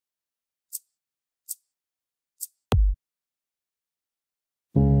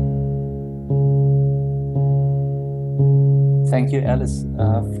Thank you, Alice,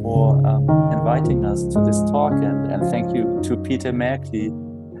 for inviting us to this talk, and thank you to Peter Märkli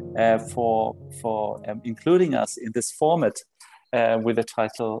for including us in this format with the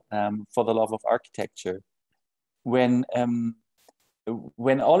title "For the Love of Architecture." When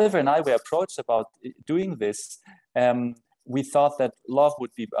Oliver and I were approached about doing this, we thought that love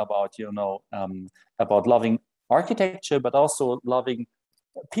would be about about loving architecture, but also loving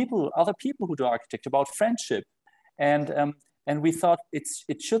other people who do architecture, about friendship, and we thought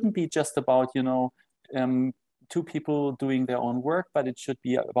it shouldn't be just about two people doing their own work, but it should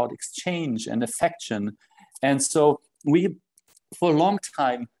be about exchange and affection. And so for a long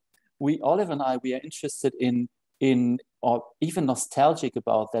time, Oliver and I, we are interested in or even nostalgic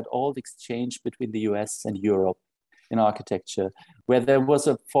about that old exchange between the US and Europe in architecture, where there was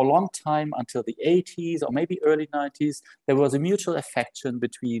for a long time until the 80s or maybe early 90s, there was a mutual affection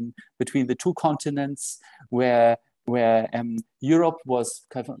between the two continents, where Europe was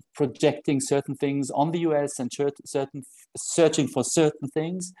kind of projecting certain things on the US and searching for certain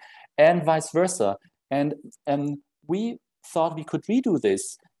things, and vice versa. And we thought we could redo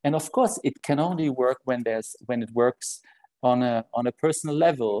this. And of course, it can only work when it works on a personal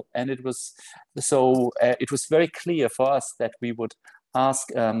level. And it was very clear for us that we would ask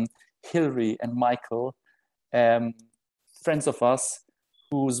Hilary and Michael, friends of us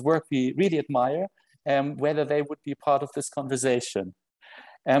whose work we really admire, whether they would be part of this conversation.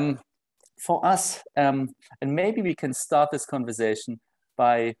 For us, and maybe we can start this conversation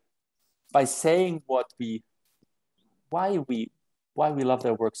by saying why we love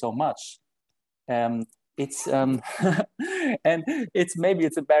their work so much. It's and it's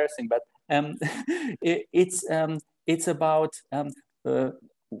embarrassing, but it's about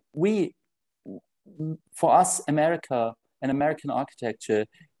for us, America and American architecture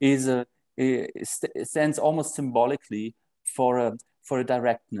stands almost symbolically for a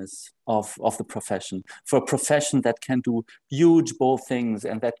directness of the profession, for a profession that can do huge, bold things,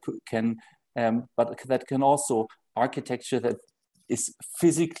 and that that can also architecture that is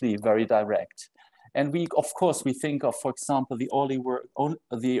physically very direct. And of course, we think of, for example, the early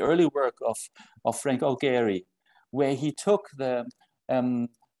work of Frank O'Gary, where he took the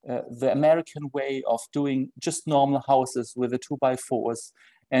American way of doing just normal houses with the 2x4s,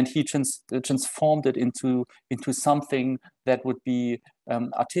 and he transformed it into something that would be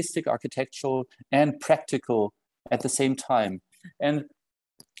artistic, architectural, and practical at the same time. And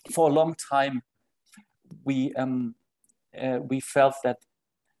for a long time, we felt that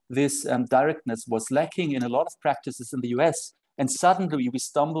this directness was lacking in a lot of practices in the US. And suddenly we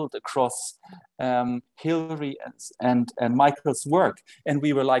stumbled across Hilary and Michael's work. And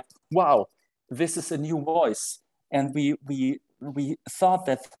we were like, wow, this is a new voice. And we thought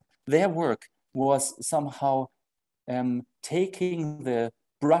that their work was somehow taking the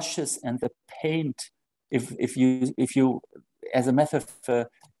brushes and the paint. If you as a method,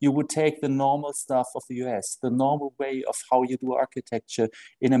 you would take the normal stuff of the US, the normal way of how you do architecture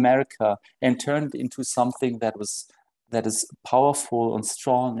in America, and turn it into something that is powerful and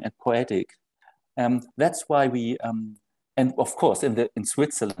strong and poetic. That's why we, and of course, in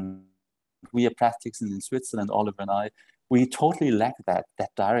Switzerland, we are practicing in Switzerland, Oliver and I, we totally lack that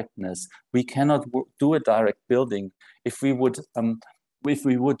directness. We cannot do a direct building. If we would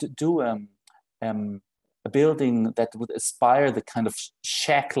do a building that would aspire the kind of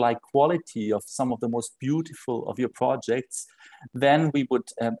shack-like quality of some of the most beautiful of your projects, then we would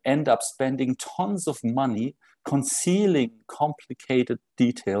end up spending tons of money concealing complicated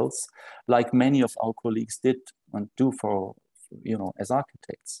details, like many of our colleagues did and do for as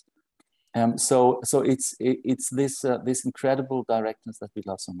architects. So it's this incredible directness that we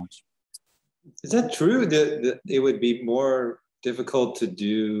love so much. Is that true? That it would be more difficult to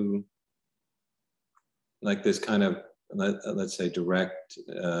do like this kind of, let's say, direct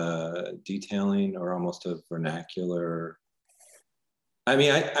detailing, or almost a vernacular? I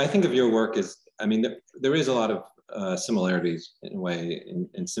mean, I think of your work as, I mean, there is a lot of similarities in a way,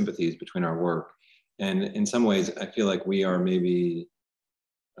 and sympathies between our work. And in some ways, I feel like we are maybe,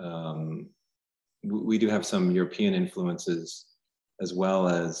 we do have some European influences as well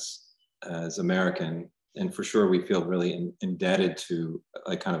as American. And for sure, we feel really indebted to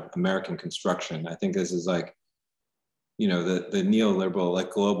like kind of American construction. I think this is like, the neoliberal,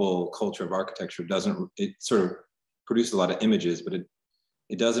 like global culture of architecture it sort of produces a lot of images, but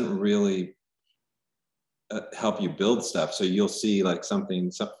it doesn't really help you build stuff. So you'll see like something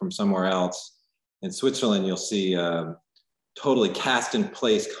from somewhere else. In Switzerland, you'll see totally cast in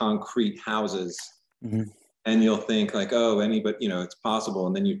place concrete houses. Mm-hmm. And you'll think like, oh, it's possible.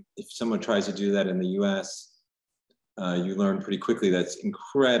 And then if someone tries to do that in the US, you learn pretty quickly that's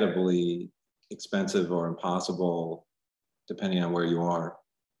incredibly expensive or impossible, depending on where you are.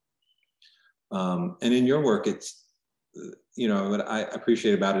 And in your work, it's, you know, what I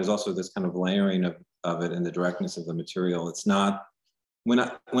appreciate about it is also this kind of layering of it and the directness of the material. It's not, when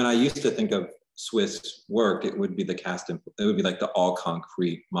I used to think of Swiss work, it would be the it would be like the all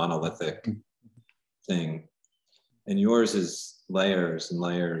concrete monolithic thing. And yours is layers and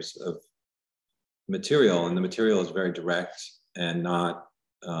layers of material, and the material is very direct and not,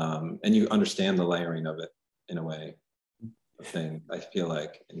 and you understand the layering of it in a way, thing, I feel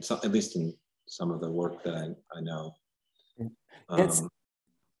like, in some, at least in some of the work that I know.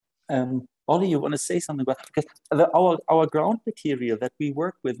 Ollie, you want to say something about, because our ground material that we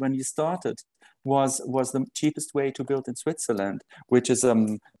worked with when you started was the cheapest way to build in Switzerland, which is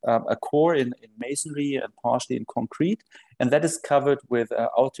a core in masonry and partially in concrete, and that is covered with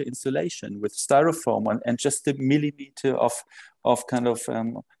outer insulation with styrofoam and just a millimeter of kind of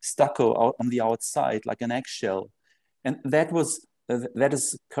stucco out on the outside, like an eggshell, and that is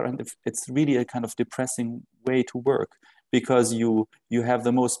it's really a kind of depressing way to work, because you have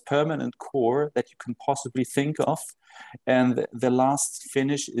the most permanent core that you can possibly think of, and the last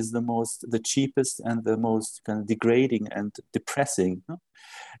finish is the cheapest and the most kind of degrading and depressing.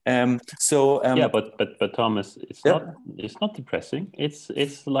 Yeah, but Thomas, it's not depressing.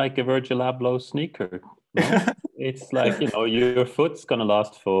 It's like a Virgil Abloh sneaker. No? It's like, you know, your foot's gonna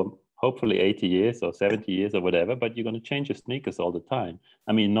last for hopefully 80 years or 70 years or whatever, but you're going to change your sneakers all the time.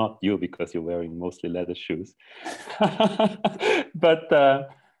 I mean, not you, because you're wearing mostly leather shoes. But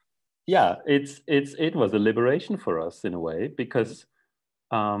yeah, it was a liberation for us in a way, because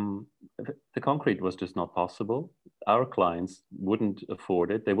the concrete was just not possible. Our clients wouldn't afford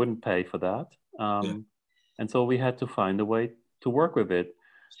it. They wouldn't pay for that. And so we had to find a way to work with it.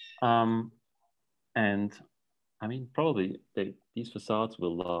 And I mean, probably these facades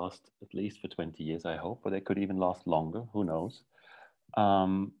will last at least for 20 years, I hope, but they could even last longer, who knows.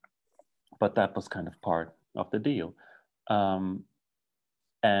 But that was kind of part of the deal. And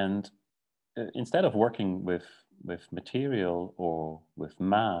instead of working with material or with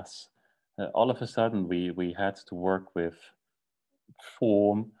mass, all of a sudden we had to work with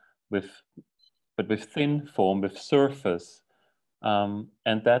form, but with thin form, with surface. And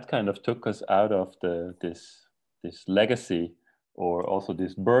that kind of took us out of this legacy, or also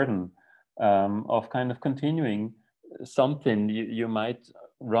this burden of kind of continuing something. You might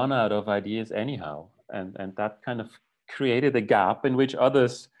run out of ideas anyhow, and that kind of created a gap in which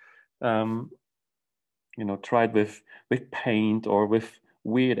others, you know, tried with paint or with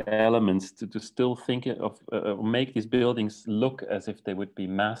weird elements to still think of make these buildings look as if they would be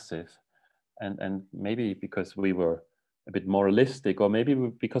massive, and maybe because we were a bit moralistic, or maybe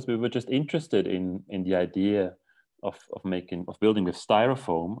because we were just interested in the idea of building with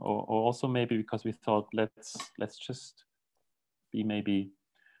styrofoam, or also maybe because we thought, let's just be, maybe,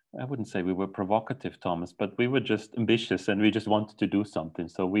 I wouldn't say we were provocative, Thomas, but we were just ambitious and we just wanted to do something.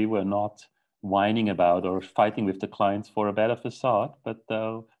 So we were not whining about or fighting with the clients for a better facade, but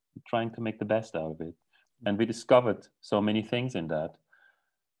trying to make the best out of it. And we discovered so many things in that.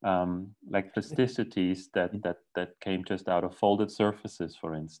 Like plasticities that came just out of folded surfaces,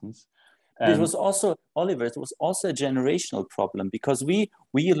 for instance. It was also, Oliver, it was also a generational problem, because we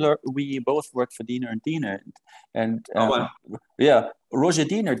both worked for Diener and Diener, and yeah, Roger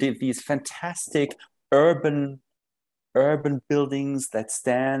Diener did these fantastic urban buildings that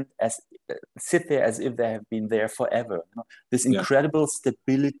sit there as if they have been there forever. You know? This incredible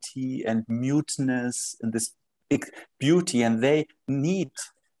stability and muteness and this big beauty, and they need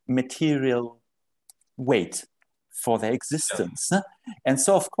material weight for their existence. And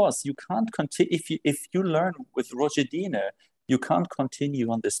so, of course, you can't continue, if you learn with Roger Diener, you can't continue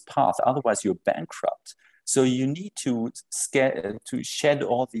on this path, otherwise you're bankrupt. So you need to shed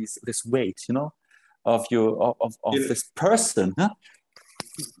all this weight, you know, of this person.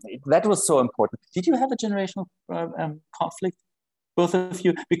 That was so important. Did you have a generational conflict, both of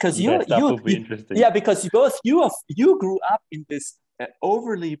you? Because that would be interesting. Yeah, because both you grew up in this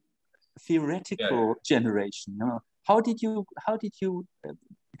overly theoretical generation. You know? How did you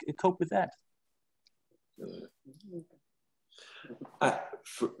cope with that?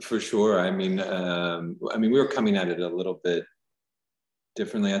 For sure. I mean, we were coming at it a little bit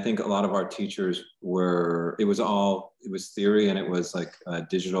differently. I think a lot of our teachers it was theory, and it was like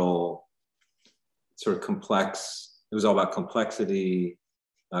digital, sort of complex. It was all about complexity,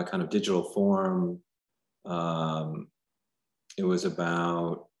 kind of digital form. It was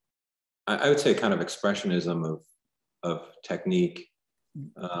about, I would say, kind of expressionism of technique.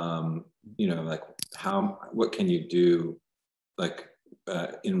 you know, like what can you do, like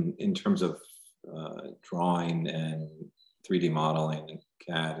in terms of drawing and 3D modeling and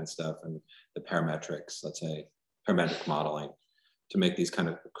CAD and stuff, and the parametrics, let's say parametric modeling, to make these kind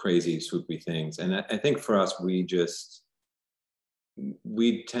of crazy swoopy things. And I think for us, we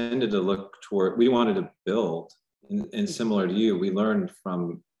tended to look toward, we wanted to build, and similar to you, we learned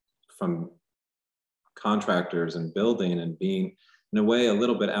from contractors and building and being in a way a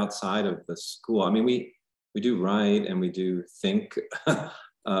little bit outside of the school. I mean, we do write and we do think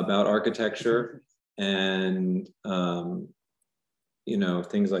about architecture and you know,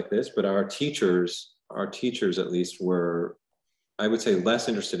 things like this, but our teachers at least were, I would say, less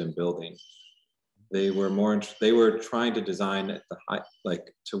interested in building. They were more, they were trying to design at the high,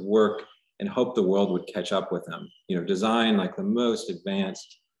 like to work and hope the world would catch up with them. You know, design like the most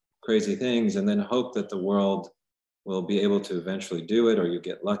advanced, crazy things, and then hope that the world will be able to eventually do it, or you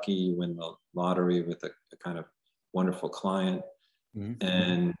get lucky, you win the lottery with a kind of wonderful client,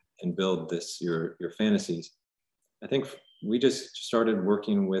 and build this, your fantasies. I think we just started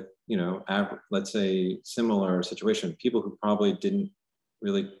working with, you know, let's say similar situation, people who probably didn't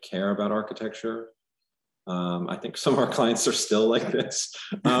really care about architecture. I think some of our clients are still like this.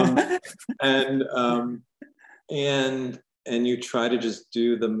 And you try to just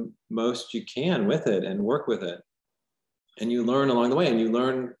do the most you can with it and work with it. And you learn along the way, and you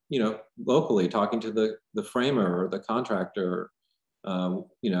learn, you know, locally, talking to the framer or the contractor,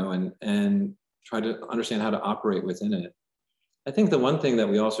 you know, and try to understand how to operate within it. I think the one thing that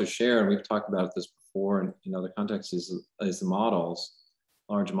we also share, and we've talked about this before in other contexts, is the models,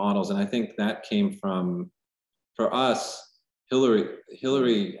 large models. And I think that came from, for us,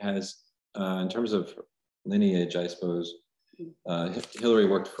 Hilary has, in terms of lineage, I suppose, Hilary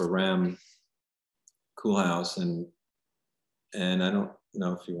worked for Rem Koolhaas, and I don't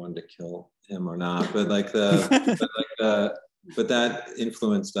know if you wanted to kill him or not, but like but that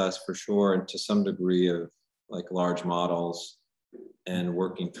influenced us for sure, and to some degree, of like large models and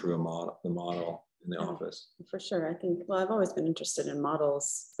working through the model in the office. For sure. I think, well, I've always been interested in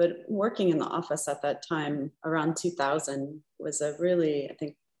models, but working in the office at that time, around 2000, was a really, I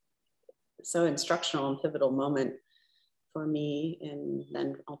think, so instructional and pivotal moment for me, and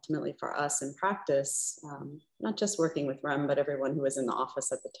then ultimately for us in practice, not just working with Rem, but everyone who was in the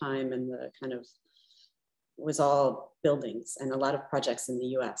office at the time, and the kind of was all buildings and a lot of projects in the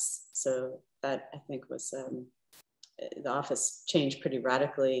US. So that, I think, was, the office changed pretty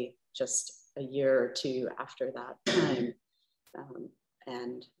radically just a year or two after that time.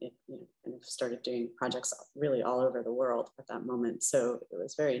 And it, you know, kind of started doing projects really all over the world at that moment. So it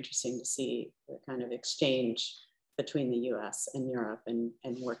was very interesting to see the kind of exchange between the US and Europe, and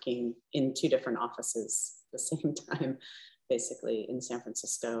working in two different offices at the same time, basically in San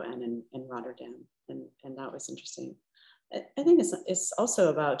Francisco and in Rotterdam. And that was interesting. I think it's also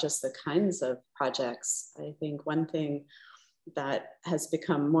about just the kinds of projects. I think one thing that has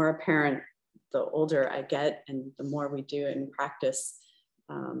become more apparent the older I get and the more we do in practice,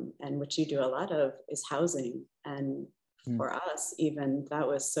 and which you do a lot of, is housing. And for us, even, that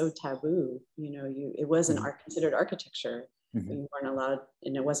was so taboo. You know, it wasn't considered architecture. We weren't allowed,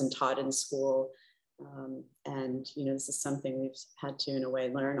 and it wasn't taught in school. And, you know, this is something we've had to, in a way,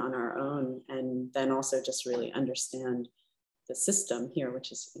 learn on our own, and then also just really understand the system here,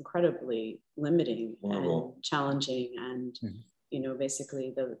 which is incredibly limiting and challenging. And, you know,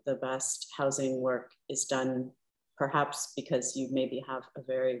 basically the best housing work is done perhaps because you maybe have a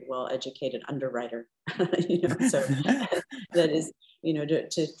very well-educated underwriter, you know, so that is, you know,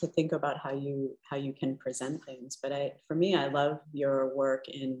 to think about how you can present things. But for me, I love your work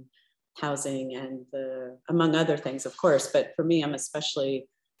in housing, and among other things, of course, but for me, I'm especially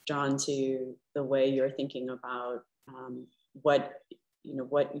drawn to the way you're thinking about what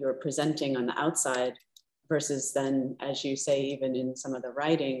you're presenting on the outside, versus then, as you say, even in some of the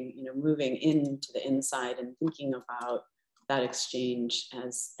writing, you know, moving into the inside and thinking about that exchange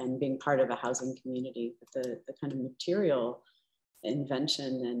and being part of a housing community, with the kind of material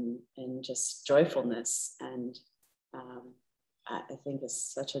invention and just joyfulness, and I think is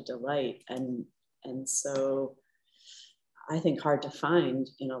such a delight, and so I think hard to find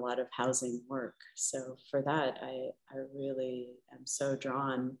in a lot of housing work. So for that, I really am so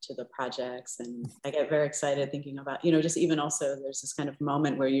drawn to the projects, and I get very excited thinking about, you know, just even also there's this kind of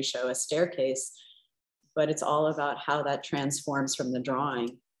moment where you show a staircase, but it's all about how that transforms from the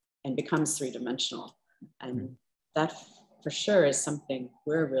drawing and becomes three-dimensional. And that for sure is something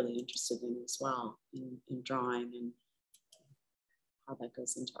we're really interested in as well, in drawing, and how that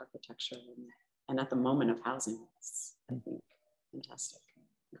goes into architecture. And at the moment of housing, it's, I think, fantastic.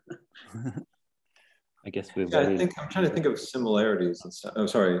 I guess we're Yeah, very... I'm trying to think of similarities and stuff. Oh,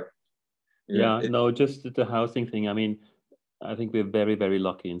 sorry. Yeah, no, just the housing thing. I mean, I think we're very, very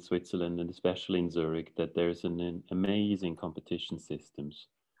lucky in Switzerland, and especially in Zurich, that there's an amazing competition systems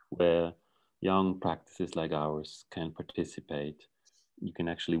where young practices like ours can participate. You can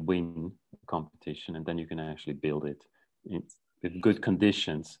actually win a competition, and then you can actually build it with good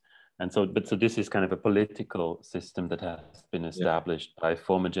conditions. And so, so this is kind of a political system that has been established by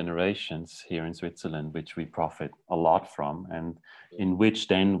former generations here in Switzerland, which we profit a lot from, and in which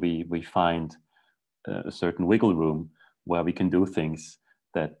then we find a certain wiggle room where we can do things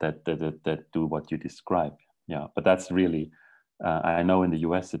that do what you describe. Yeah, but that's really, I know in the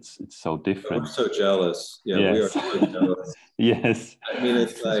US it's so different. I'm so jealous. Yeah, yes. We are so jealous. Yes. I mean,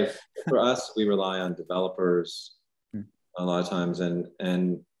 it's like, for us, we rely on developers a lot of times, and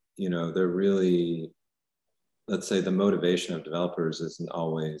you know, they're really, let's say the motivation of developers isn't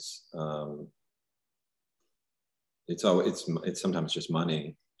always, it's sometimes just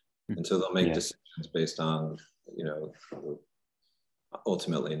money. And so they'll make decisions based on, you know,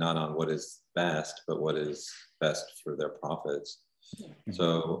 ultimately not on what is best, but what is best for their profits.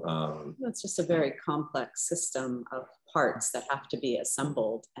 So it's just a very complex system of parts that have to be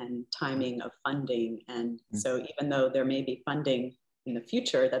assembled, and timing of funding. And so even though there may be funding in the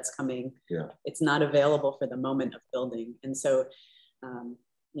future that's coming, it's not available for the moment of building. And so,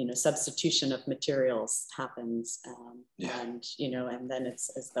 you know, substitution of materials happens, and, you know, and then it's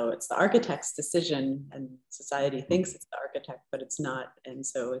as though it's the architect's decision, and society thinks it's the architect, but it's not. And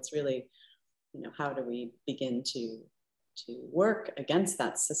so it's really, you know, how do we begin to work against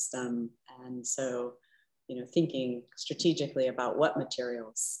that system? And so, you know, thinking strategically about what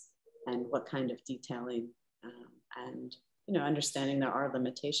materials and what kind of detailing, and, you know, understanding there are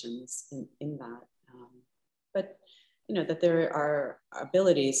limitations in that, but, you know, that there are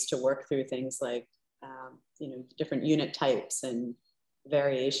abilities to work through things like, you know, different unit types and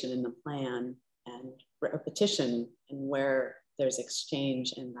variation in the plan and repetition, and where there's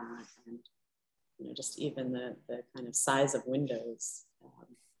exchange in that, and, you know, just even the kind of size of windows,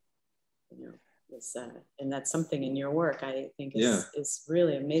 you know, is, and that's something in your work I think is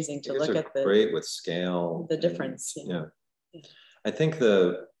really amazing to look at. Great with scale, the difference. I think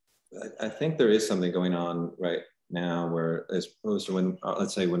there is something going on right now where, as opposed to when,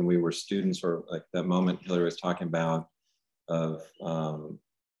 let's say when we were students, or like that moment Hilary was talking about of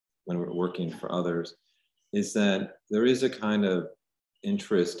when we were working for others, is that there is a kind of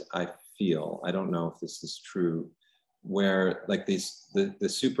interest, I feel, I don't know if this is true, where like the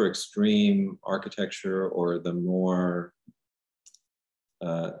super extreme architecture, or the more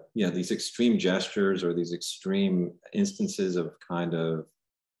these extreme gestures, or these extreme instances of kind of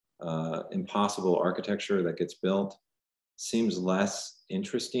impossible architecture that gets built, seems less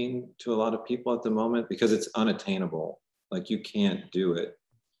interesting to a lot of people at the moment, because it's unattainable. Like, you can't do it.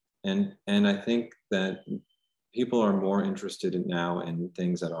 And I think that people are more interested now in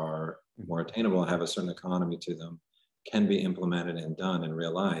things that are more attainable, have a certain economy to them, can be implemented and done in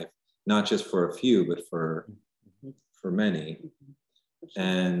real life, not just for a few, but for many.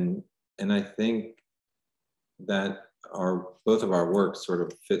 And I think that both of our work sort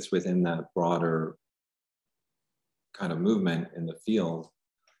of fits within that broader kind of movement in the field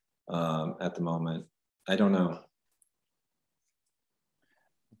at the moment. I don't know.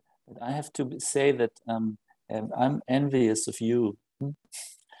 I have to say that I'm envious of you,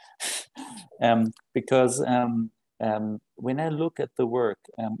 because when I look at the work,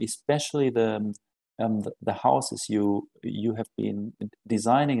 especially the houses you have been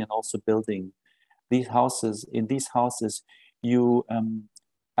designing and also building, these houses,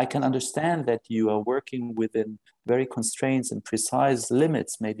 I can understand that you are working within very constraints and precise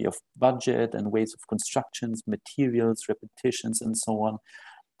limits, maybe of budget and ways of constructions, materials, repetitions, and so on.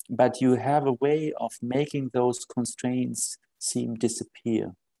 But you have a way of making those constraints seem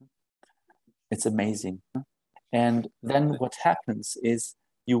disappear. It's amazing. And then what happens is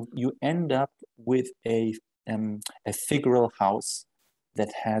you end up with a figural house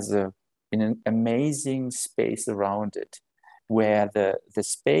that has an amazing space around it, where the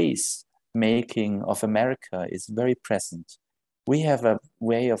space making of America is very present. We have a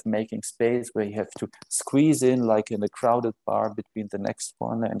way of making space where you have to squeeze in, like in a crowded bar, between the next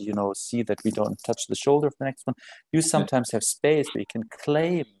one, and, you know, see that we don't touch the shoulder of the next one. You sometimes have space where you can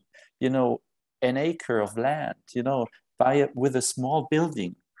claim, you know, an acre of land, you know, with a small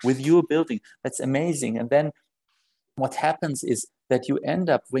building, with your building. That's amazing. And then what happens is that you end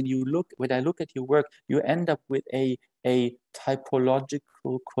up, when I look at your work, you end up with a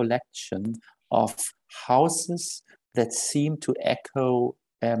typological collection of houses that seem to echo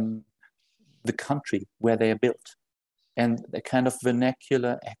the country where they are built, and the kind of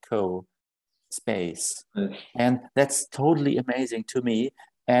vernacular echo space. And that's totally amazing to me.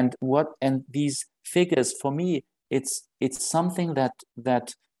 And these figures, for me, it's something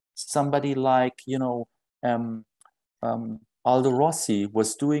that somebody like, you know, Aldo Rossi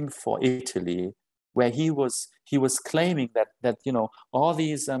was doing for Italy, where he was claiming that you know, all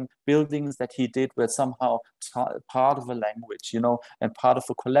these buildings that he did were somehow part of a language, you know, and part of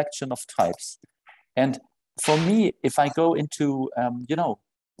a collection of types. And for me, if I go into you know,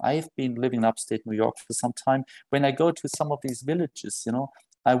 I've been living in upstate New York for some time. When I go to some of these villages, you know,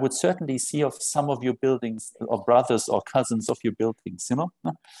 I would certainly see of some of your buildings, or brothers or cousins of your buildings, you know,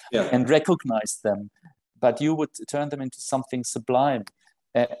 yeah, and recognize them. But you would turn them into something sublime.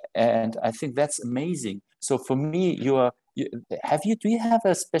 And I think that's amazing. So for me, do you have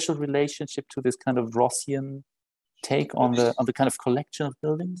a special relationship to this kind of Rossian take on the kind of collection of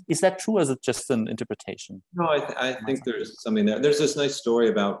buildings? Is that true, or is it just an interpretation? No, I think there's something there. There's this nice story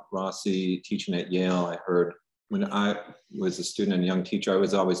about Rossi teaching at Yale. I heard when I was a student and a young teacher.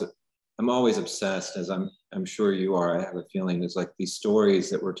 I'm always obsessed, as I'm sure you are. I have a feeling there's like these stories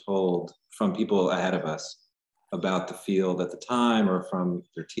that were told from people ahead of us about the field at the time, or from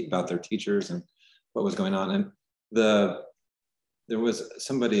about their teachers and what was going on. And there was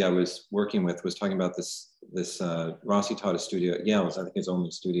somebody I was working with was talking about this Rossi taught a studio at Yale. I think his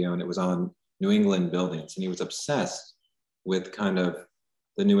only studio, and it was on New England buildings. And he was obsessed with kind of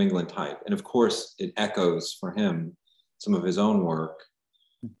the New England type. And of course, it echoes for him some of his own work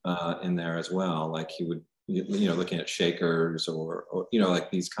in there as well. Like he would, you know, looking at Shakers or you know,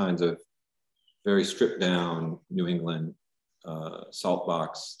 like these kinds of very stripped down New England salt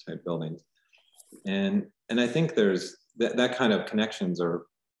box type buildings. And I think there's that kind of connections are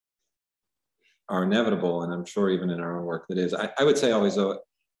inevitable, and I'm sure even in our own work that is. I would say always, though,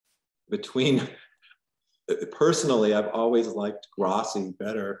 personally, I've always liked Grossi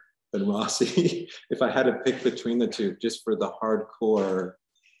better than Rossi. If I had to pick between the two, just for the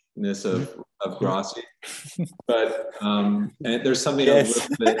hardcore-ness of Grossi. But and there's something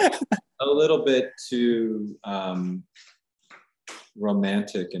a little bit too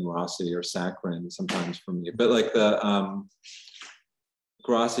romantic in Rossi, or saccharine sometimes for me. But like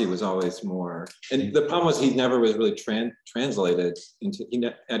Grossi was always more, and the problem was he never was really translated into.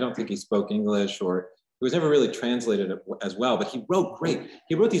 I don't think he spoke English, or it was never really translated as well. But he wrote great.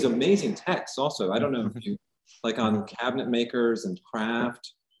 He wrote these amazing texts. Also, I don't know if you like on cabinet makers and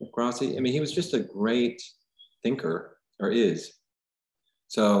craft. Grossi. I mean, he was just a great thinker, or is.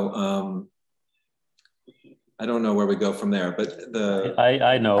 So I don't know where we go from there, but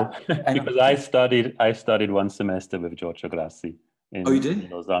I know because I studied one semester with Giorgio Grassi. Oh, you did? In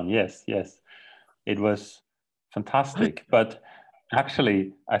Lausanne. Yes. It was fantastic. But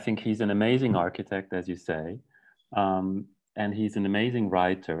actually, I think he's an amazing architect, as you say, and he's an amazing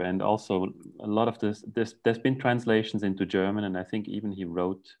writer. And also, a lot of there's been translations into German, and I think even he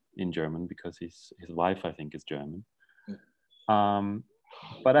wrote in German because his wife, I think, is German.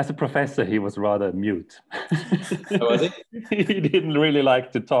 But as a professor, he was rather mute. Oh, was he? He didn't really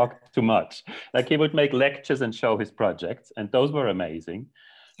like to talk too much. Like he would make lectures and show his projects, and those were amazing.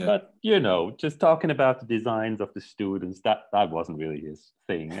 Yeah. But you know, just talking about the designs of the students, that wasn't really his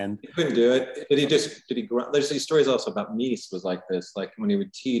thing. And he couldn't do it. Did he grunt? There's these stories also about Mies was like this. Like when he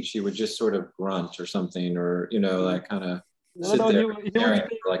would teach, he would just sort of grunt or something, or you know, like kind of sit there staring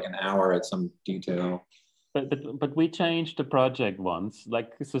for like an hour at some detail. But we changed the project once,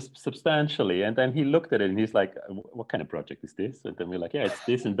 like substantially, and then he looked at it and he's like, "What kind of project is this?" And then we're like, "Yeah, it's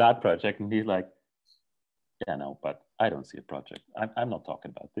this and that project," and he's like, "Yeah, no, but I don't see a project. I'm not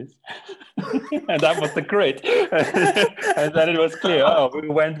talking about this." And that was the crit. And then it was clear. Oh, we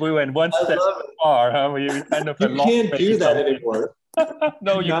went one step too far. Huh? We kind of you can't do that anymore.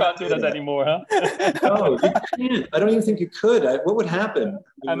 No, you can't do that anymore, huh? No, you can't. I don't even think you could. What would happen?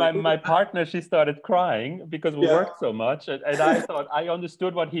 And my partner, she started crying because we worked so much, and I thought I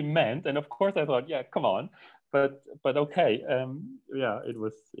understood what he meant, and of course I thought, yeah, come on, but okay, yeah, it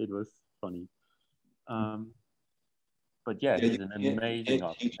was funny. But yeah, he's an amazing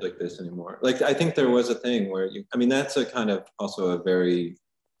architect. Teach like this anymore. Like I think there was a thing where I mean, that's a kind of also a very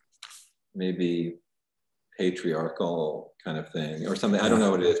maybe patriarchal kind of thing or something. I don't know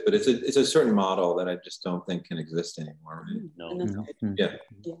what it is, but it's a certain model that I just don't think can exist anymore. Right? No. Yeah.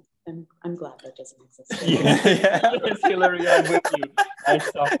 I'm glad that doesn't exist. Yes, Hilary, I'm with you. I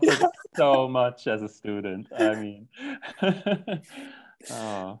suffered so much as a student. I mean,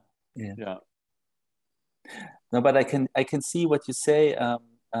 No, but I can see what you say.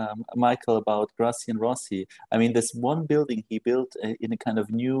 Michael, about Grassi and Rossi. I mean, this one building he built in a kind of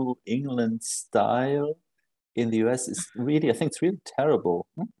New England style in the US is really, I think it's really terrible.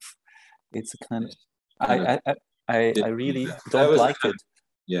 It's a kind of, I really don't like it.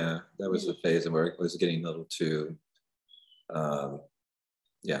 Yeah, that was the phase where it was getting a little too,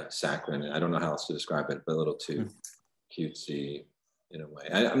 saccharine. I don't know how else to describe it, but a little too cutesy in a way.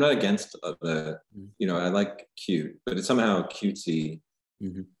 I'm not against the, I like cute, but it's somehow cutesy.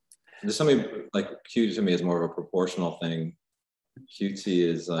 There's something like cute to me is more of a proportional thing. Cutesy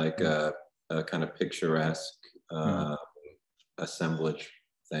is like a kind of picturesque assemblage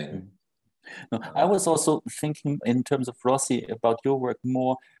thing. No, I was also thinking in terms of Rossi about your work,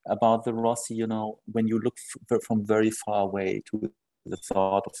 more about the Rossi, when you look from very far away to the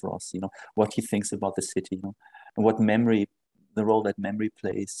thought of Rossi, what he thinks about the city, and what memory, the role that memory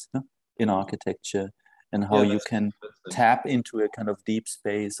plays in architecture, and how you can tap into a kind of deep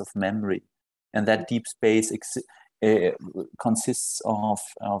space of memory. And that deep space consists of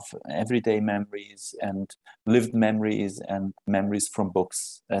everyday memories and lived memories and memories from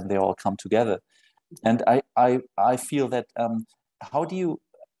books, and they all come together. And I feel that how do you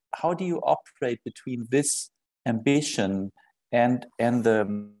operate between this ambition and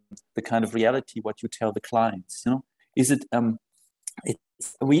the kind of reality what you tell the clients? Is it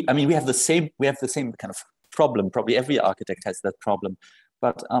we have the same kind of problem. Probably every architect has that problem,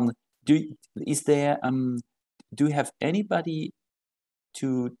 but do you have anybody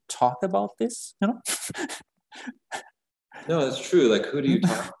to talk about this? No, it's true. Like, who do you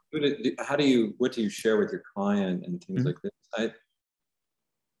talk? What do you share with your client and things like this?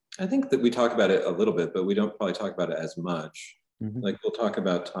 I think that we talk about it a little bit, but we don't probably talk about it as much. Like, we'll talk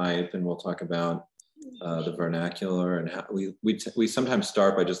about type, and we'll talk about the vernacular, and how we sometimes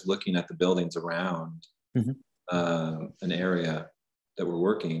start by just looking at the buildings around an area that we're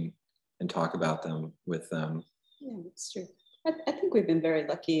working and talk about them with them. Yeah, that's true. I think we've been very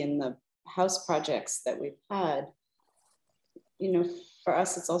lucky in the house projects that we've had. For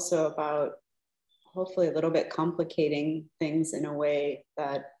us, it's also about hopefully a little bit complicating things in a way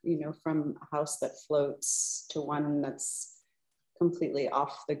that, from a house that floats to one that's completely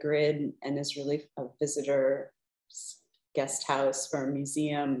off the grid and is really a visitor guest house for a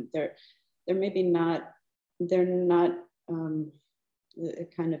museum. They're maybe not, they're not a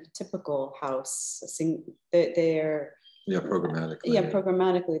kind of typical house. They're programmatically. Yeah,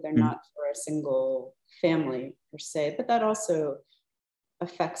 programmatically, they're not for a single family per se, but that also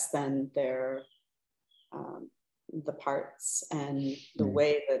affects then their the parts and the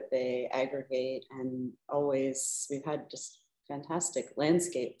way that they aggregate. And always, we've had just fantastic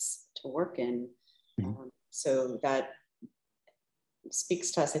landscapes to work in. So that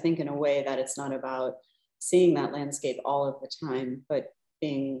speaks to us, I think, in a way that it's not about seeing that landscape all of the time, but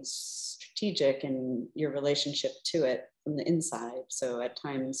being strategic in your relationship to it from the inside. So at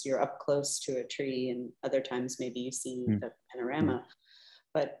times you're up close to a tree, and other times maybe you see the panorama,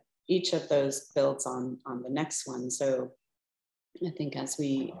 but each of those builds on the next one. So I think as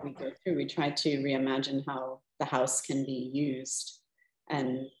we go through, we try to reimagine how the house can be used.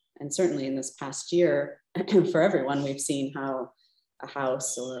 And certainly in this past year, for everyone, we've seen how a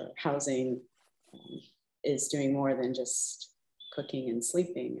house or housing is doing more than just cooking and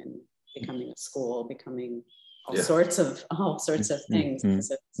sleeping, and becoming a school, becoming all sorts of things.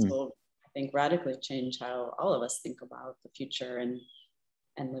 So this will, I think, radically change how all of us think about the future and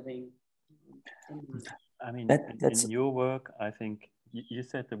living. I mean, in your work, I think you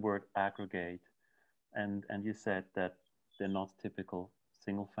said the word aggregate, and you said that they're not typical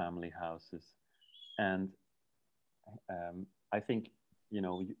single-family houses. And I think,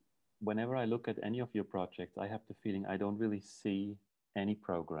 whenever I look at any of your projects, I have the feeling I don't really see any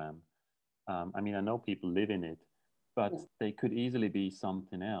program. I mean, I know people live in it, but they could easily be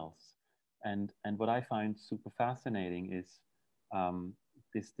something else. And what I find super fascinating is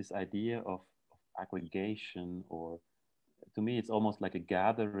this idea of aggregation, or to me, it's almost like a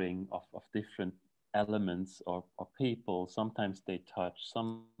gathering of different elements or people. Sometimes they touch,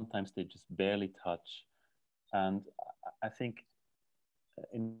 sometimes they just barely touch. And I think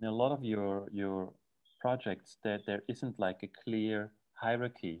in a lot of your projects that there isn't like a clear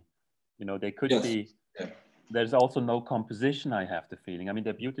hierarchy. They could be, there's also no composition, I have the feeling. I mean,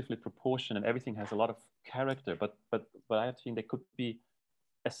 they're beautifully proportioned and everything has a lot of character, but I have the feeling they could be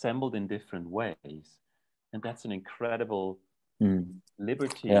assembled in different ways. And that's an incredible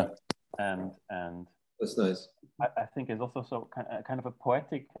liberty and That's nice. I think there's also so kind of a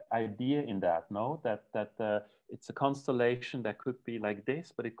poetic idea in that, no? That it's a constellation that could be like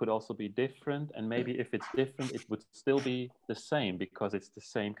this, but it could also be different. And maybe if it's different, it would still be the same because it's the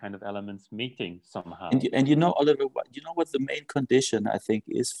same kind of elements meeting somehow. And you know, Oliver, you know what the main condition I think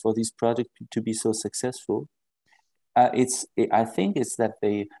is for these projects to be so successful? I think it's that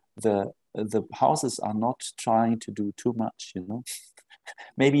the houses are not trying to do too much, you know.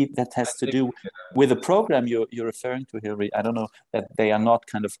 Maybe that has to do with the program you're referring to, Hilary. I don't know, that they are not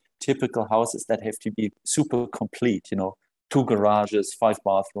kind of typical houses that have to be super complete, you know, 2 garages, 5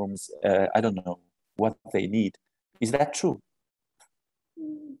 bathrooms. I don't know what they need. Is that true?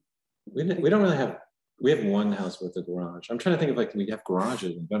 We don't really have. We have one house with a garage. I'm trying to think of like we have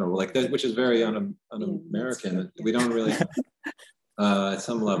garages in general, like that, which is very un-American. We don't really. At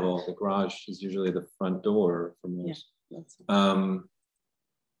some level, the garage is usually the front door for most.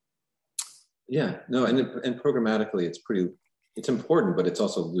 Yeah, no, and programmatically, it's important, but it's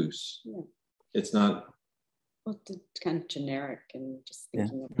also loose. Yeah. It's not. Well, it's kind of generic and just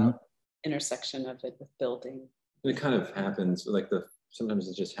thinking about intersection of it with building. It kind of happens like sometimes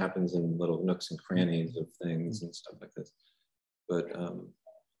it just happens in little nooks and crannies of things and stuff like this. But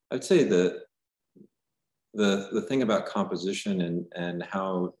I'd say that the thing about composition and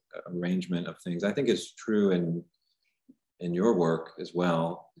how arrangement of things, I think is true in your work as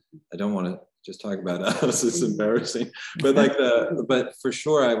well. I don't want to just talk about us, it's embarrassing. But like but for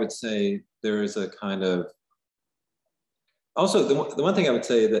sure, I would say there is a kind of, also the one thing I would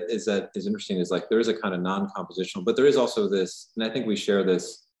say that is interesting is like there is a kind of non-compositional, but there is also this, and I think we share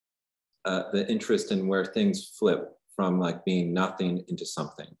this, the interest in where things flip from like being nothing into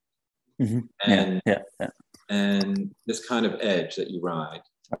something. And and this kind of edge that you ride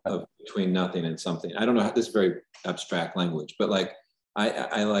of between nothing and something. I don't know, this is very abstract language, but like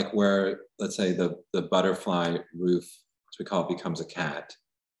I like where, let's say the butterfly roof, as we call it, becomes a cat,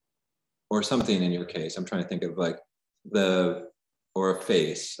 or something in your case. I'm trying to think of like or a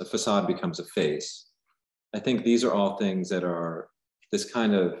face, a facade becomes a face. I think these are all things that are this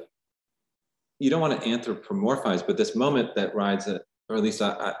kind of, you don't want to anthropomorphize, but this moment that rides it, or at least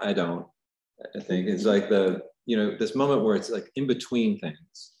I don't, I think it's like this moment where it's like in between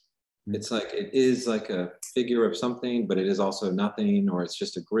things. It's like, it is like a figure of something, but it is also nothing, or it's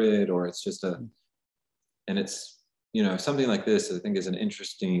just a grid, or it's just and it's, something like this, I think is an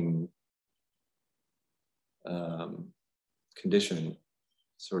interesting condition,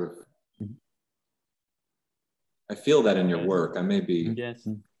 sort of. I feel that in your work. I may be. Yes,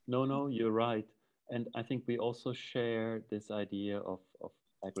 no, you're right. And I think we also share this idea of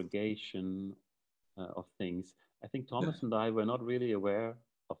aggregation of things. I think Thomas and I were not really aware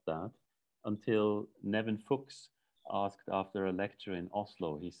of that until Nevin Fuchs asked after a lecture in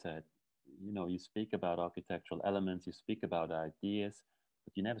Oslo. He said, you speak about architectural elements, you speak about ideas,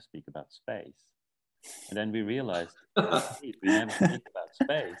 but you never speak about space. And then we realized, we never speak about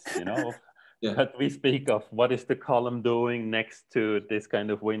space, Yeah. But we speak of what is the column doing next to this kind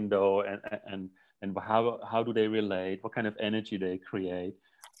of window, and how do they relate, what kind of energy they create.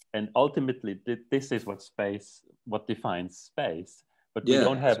 And ultimately, this is what defines space. But we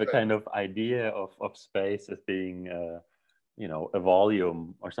don't have a kind of idea of space as being, a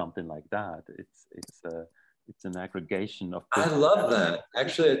volume or something like that. It's an aggregation of. I love that.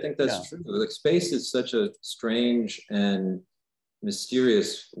 Actually, I think that's true. Like space is such a strange and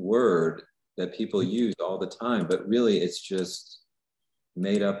mysterious word that people use all the time, but really it's just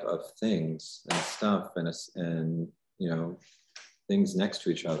made up of things and stuff and things next to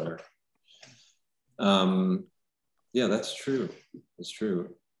each other. Yeah, that's true. It's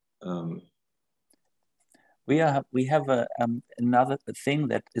true. We have another thing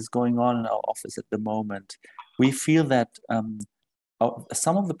that is going on in our office at the moment. We feel that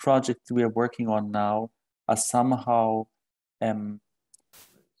some of the projects we are working on now are somehow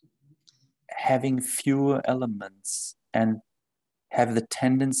having fewer elements and have the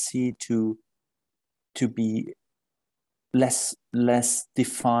tendency to be less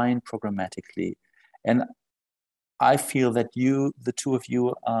defined programmatically. And I feel that the two of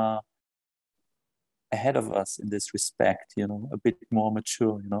you are ahead of us in this respect, a bit more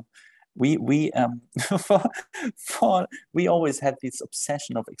mature, We we always had this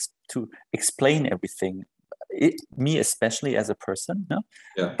obsession of to explain everything. Me especially as a person,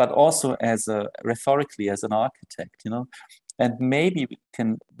 but also rhetorically as an architect, And maybe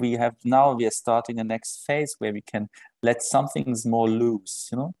we are starting a next phase where we can let some things more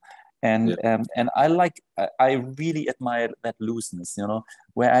loose, And I really admire that looseness,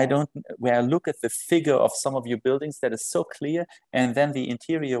 where I look at the figure of some of your buildings that is so clear, and then the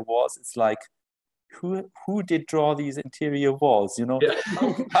interior walls, it's like who did draw these interior walls? You know, Yeah.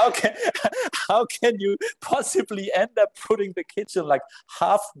 how can you possibly end up putting the kitchen like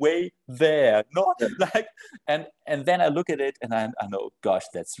halfway there? No, like, and then I look at it and I know, gosh,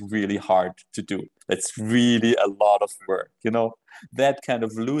 that's really hard to do. That's really a lot of work. You know, that kind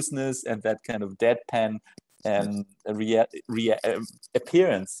of looseness and that kind of deadpan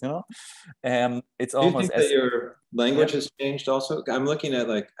appearance. You know, it's almost. Do you think that your language has changed also? I'm looking at,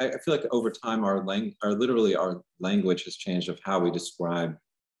 like, I feel like over time our language has changed of how we describe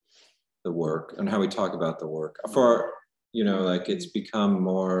the work and how we talk about the work. For, you know, like, it's become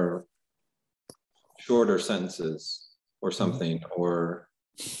more shorter sentences or something, or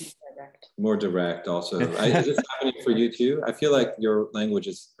more direct also. Is this happening for you too? I feel like your language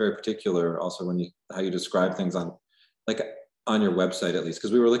is very particular also when how you describe things on, like, on your website, at least,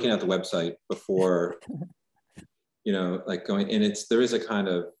 because we were looking at the website before, you know, like going, and there is a kind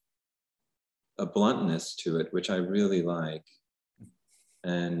of a bluntness to it, which I really like.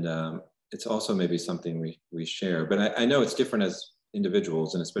 And it's also maybe something we share, but I know it's different as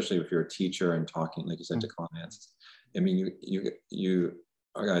individuals, and especially if you're a teacher and talking, like you said, to clients. I mean, you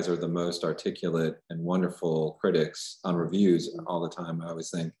guys are the most articulate and wonderful critics on reviews all the time. I always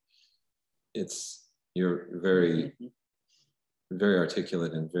think you're very, very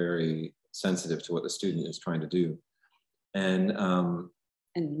articulate and very sensitive to what the student is trying to do, and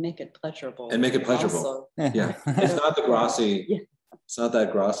make it pleasurable. And make it pleasurable. Also. Yeah, it's not the glossy. Yeah. It's not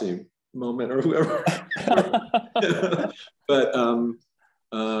that glossy moment or whoever.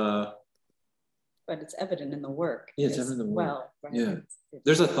 But it's evident in the work. Yeah, it's evident in the work. Well, right? Yeah,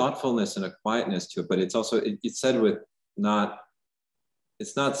 there's a thoughtfulness and a quietness to it, but it's also it's said with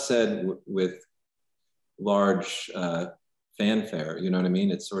it's not said with large fanfare. You know what I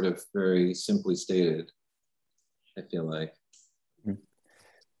mean? It's sort of very simply stated, I feel like.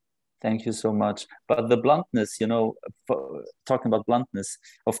 Thank you so much. But the bluntness, you know, talking about bluntness,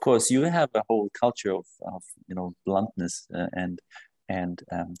 of course, you have a whole culture of you know, bluntness and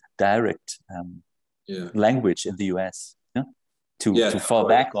direct language in the US. Yeah? To fall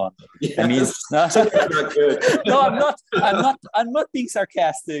back on. Yes. I mean, no, I'm not being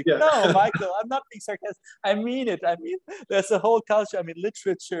sarcastic. Yeah. No, Michael, I'm not being sarcastic. I mean it. I mean, there's a whole culture. I mean,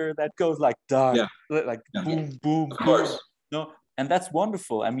 literature that goes like dark, like boom, boom, of course. No, and that's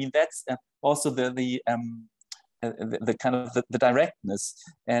wonderful. I mean, that's also the kind of the directness.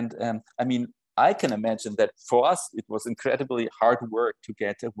 And I mean, I can imagine that for us, it was incredibly hard work to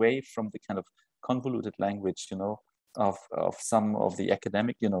get away from the kind of convoluted language, you know, of some of the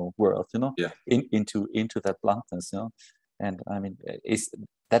academic, you know, world, you know, into that bluntness, you know. And I mean,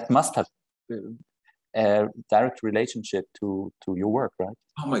 that must have a direct relationship to your work, right?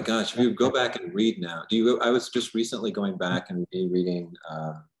 Oh my gosh, if you go back and read now, I was just recently going back and rereading,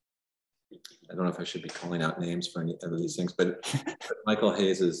 I don't know if I should be calling out names for any of these things, but Michael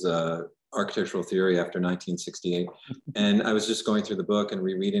Hayes's Architectural Theory after 1968. And I was just going through the book and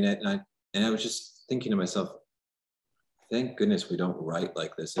rereading it, and I was just thinking to myself, thank goodness we don't write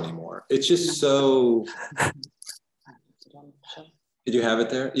like this anymore. It's just so... Did you have it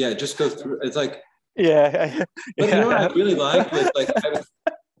there? Yeah, it just goes through, it's like... Yeah. But you know what I really liked was, like,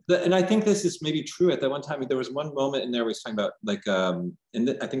 and I think this is maybe true at that one time. There was one moment in there where he was talking about, like, I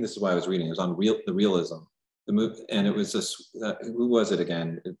think this is why I was reading. It was on the realism, the move, and it was who was it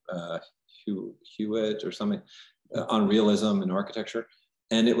again? Hewitt or something, on realism and architecture,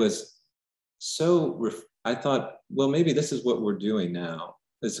 and it was so. I thought, well, maybe this is what we're doing now.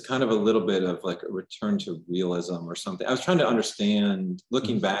 It's kind of a little bit of like a return to realism or something. I was trying to understand,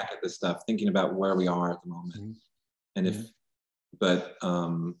 looking back at this stuff, thinking about where we are at the moment, and but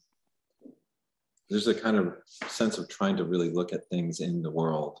there's a kind of sense of trying to really look at things in the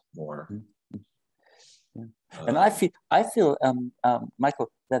world more. And I feel,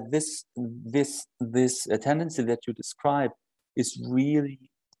 Michael, that this tendency that you describe is really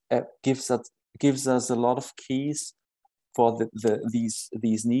gives us a lot of keys for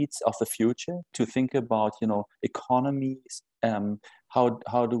these needs of the future, to think about, you know, economies,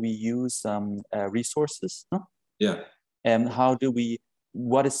 how do we use resources, no? And how do we,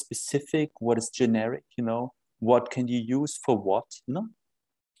 what is specific, what is generic, you know, what can you use for what, you know?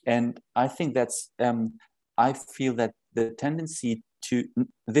 And I think that's I feel that this tendency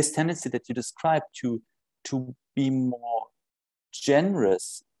that you describe to be more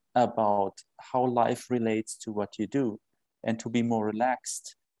generous about how life relates to what you do, and to be more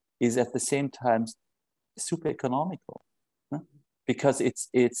relaxed, is at the same time super economical, huh? Because it's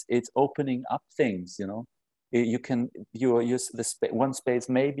opening up things, you know. You use one space,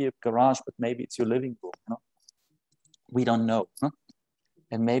 maybe a garage, but maybe it's your living room, you know? We don't know, huh?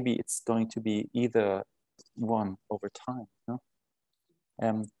 and maybe it's going to be either one over time. No?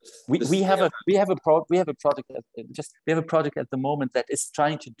 We have a project at the moment that is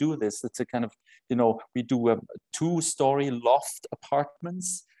trying to do this. It's a kind of, you know, we do a 2-story loft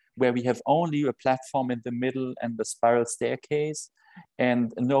apartments where we have only a platform in the middle and the spiral staircase,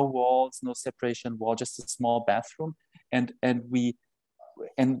 and no walls, no separation wall, just a small bathroom. And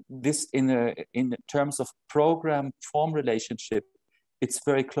this in terms of program form relationship, it's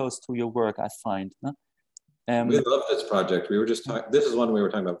very close to your work, I find. No? We love this project. We were just talking. This is one we were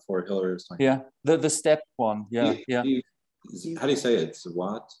talking about before. Hilary was talking. Yeah, the step one. Yeah, how do you say it?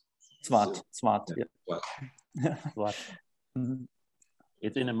 Swat. Swat. Yeah. Swat. Mm-hmm.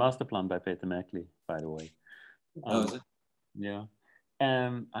 It's in a master plan by Peter Märkli, by the way. Oh, is it? Yeah.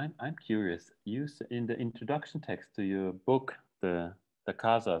 I'm curious. You in the introduction text to your book, the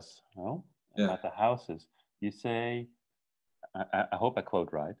casas, no? About the houses. You say, I hope I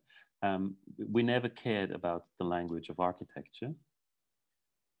quote right. We never cared about the language of architecture,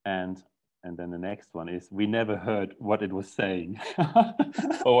 and then the next one is we never heard what it was saying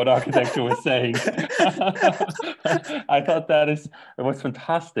or what architecture was saying. I thought it was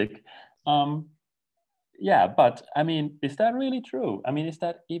fantastic. Yeah, but I mean, is that really true? I mean, is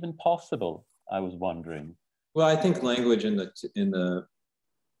that even possible? I was wondering. Well, I think language in the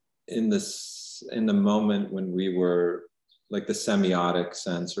moment when we were like the semiotic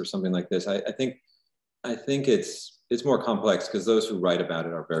sense or something like this, I think it's more complex because those who write about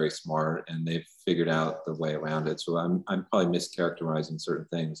it are very smart and they've figured out the way around it. So I'm probably mischaracterizing certain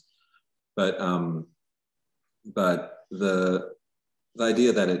things, but the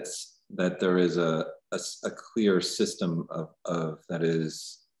idea that there is a clear system of that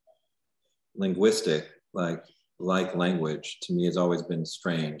is linguistic, like language, to me has always been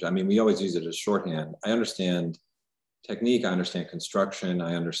strange. I mean, we always use it as shorthand. I understand technique, I understand construction,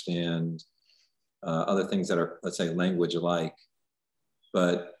 I understand other things that are, let's say, language alike,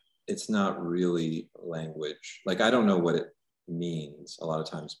 but it's not really language. Like, I don't know what it means a lot of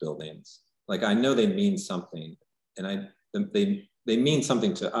times, buildings. Like, I know they mean something, and they mean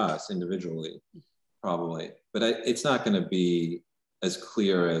something to us individually, probably, but it's not going to be as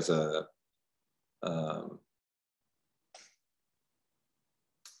clear as a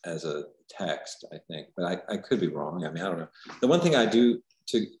text, I think, but I could be wrong. I mean, I don't know. The one thing I do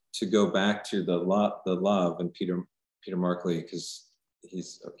to go back to the love and Peter Märkli, because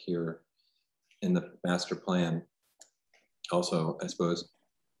he's up here in the master plan also, I suppose,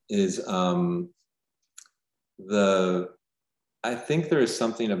 is I think there is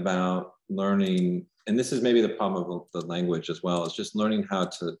something about learning, and this is maybe the problem of the language as well, is just learning how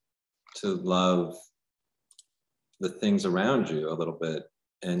to love the things around you a little bit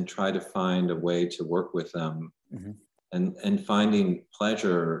and try to find a way to work with them, mm-hmm. and finding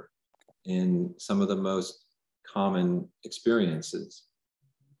pleasure in some of the most common experiences.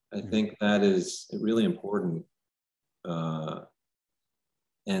 I mm-hmm. think that is really important.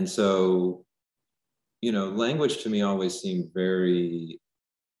 And so, you know, language to me always seemed very,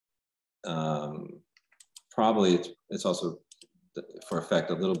 probably it's also for effect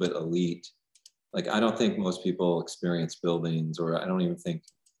a little bit elite. Like, I don't think most people experience buildings, or I don't even think,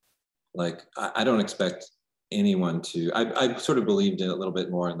 like, I don't expect anyone to, I sort of believed in a little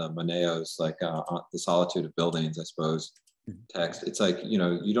bit more in the Moneo's, like the solitude of buildings, I suppose, text. It's like, you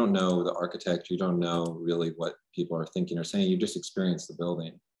know, you don't know the architect, you don't know really what people are thinking or saying, you just experience the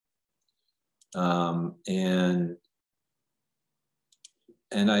building.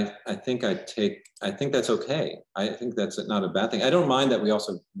 And I think that's okay. I think that's not a bad thing. I don't mind that we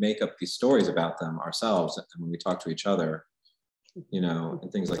also make up these stories about them ourselves when we talk to each other, you know,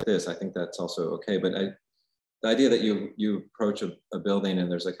 and things like this. I think that's also okay. But the idea that you approach a building and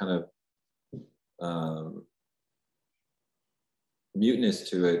there's a kind of muteness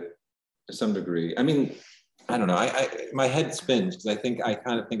to it to some degree. I mean, I don't know. My head spins because I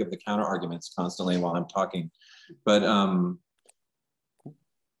kind of think of the counter arguments constantly while I'm talking, but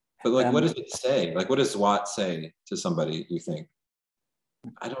like, what does it say? Like, what does Watt say to somebody, you think?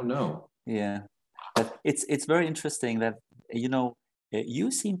 I don't know. Yeah, but it's very interesting that, you know,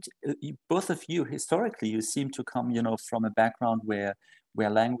 you seem to, both of you, historically, you seem to come, you know, from a background where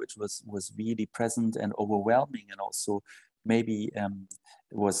language was really present and overwhelming, and also maybe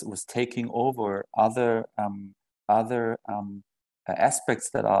was taking over other aspects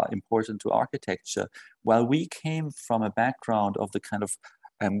that are important to architecture, while we came from a background of the kind of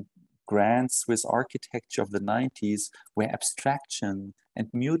grand Swiss architecture of the 90s, where abstraction and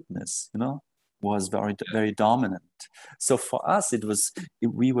muteness, you know, was very, very dominant. So for us,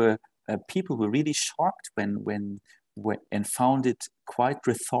 people were really shocked when and found it quite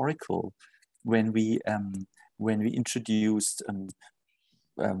rhetorical when we introduced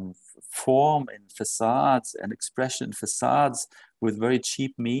form in facades and expression in facades with very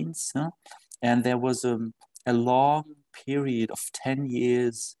cheap means. And there was a long period of 10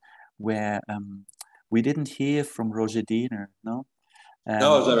 years where we didn't hear from Roger Diener, no?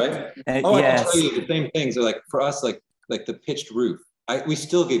 Oh, is that right? Oh, yes. I can tell you the same things. Like for us, like the pitched roof, we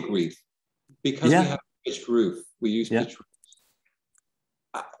still get grief because we have a pitched roof. We use pitched roofs.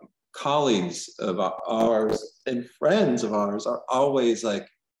 Colleagues of ours and friends of ours are always like,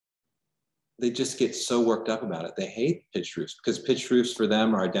 they just get so worked up about it. They hate pitched roofs because pitched roofs for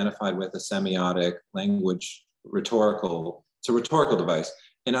them are identified with a semiotic language, rhetorical. It's a rhetorical device.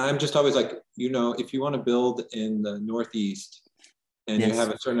 And I'm just always like, you know, if you want to build in the Northeast and you have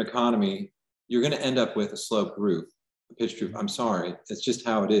a certain economy, you're going to end up with a sloped roof, a pitched roof. I'm sorry. It's just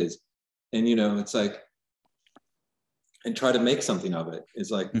how it is. And, you know, it's like, and try to make something of it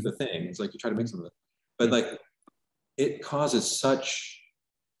is like the thing. It's like you try to make something of it. But like, it causes such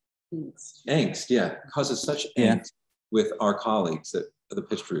angst, causes such angst with our colleagues at the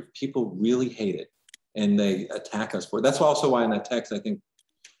pitched roof. People really hate it and they attack us for it. That's also why in that text, I think,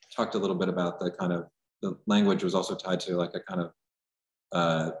 talked a little bit about the kind of, the language was also tied to like a kind of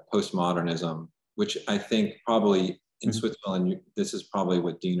postmodernism, which I think probably in Switzerland, this is probably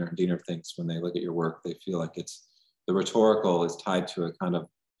what Diener thinks when they look at your work. They feel like it's, the rhetorical is tied to a kind of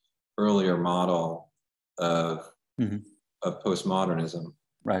earlier model of postmodernism.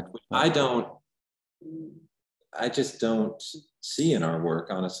 Right. I just don't see in our work,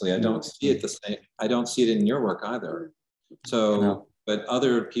 honestly. I don't see it the same. I don't see it in your work either. So, but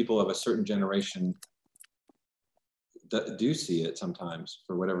other people of a certain generation do see it sometimes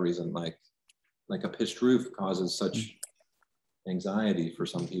for whatever reason, like a pitched roof causes such anxiety for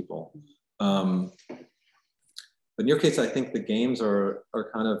some people. But in your case, I think the games are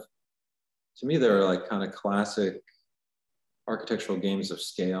kind of, to me, they're like kind of classic architectural games of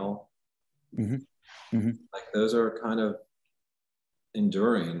scale. Like those are kind of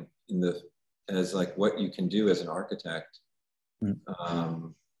enduring as like what you can do as an architect, you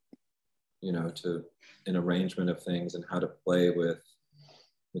know, to an arrangement of things and how to play with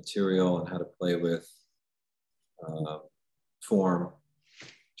material and how to play with form.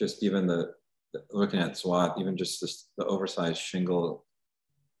 Just even looking at SWAT, even just the oversized shingle,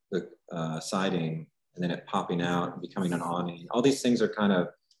 the siding, and then it popping out and becoming an awning. All these things are kind of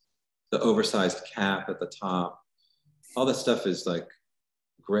the oversized cap at the top. All this stuff is like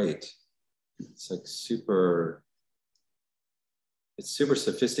great. It's like it's super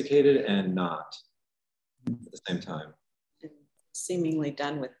sophisticated and not at the same time. And seemingly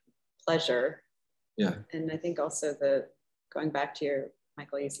done with pleasure. Yeah. And I think also going back to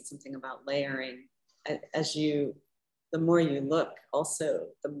Michael, you said something about layering. The more you look, also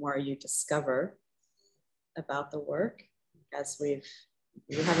the more you discover about the work. As we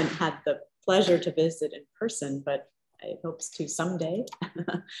haven't had the pleasure to visit in person, but I hope to someday.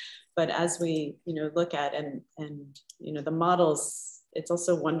 But as we, you know, look at and you know, the models, it's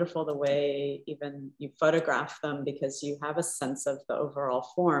also wonderful the way even you photograph them, because you have a sense of the overall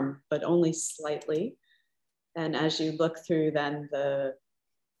form, but only slightly. And as you look through then the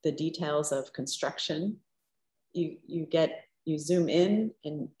details of construction, you zoom in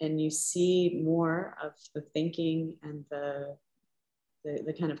and you see more of the thinking and the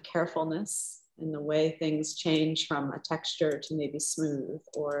kind of carefulness in the way things change from a texture to maybe smooth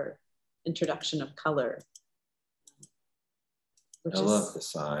or introduction of color. I love the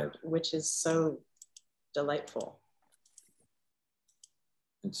side. Which is so delightful.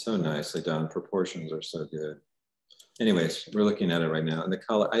 It's so nicely done. Proportions are so good. Anyways, we're looking at it right now. And the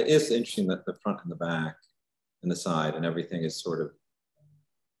color, it's interesting that the front and the back and the side and everything is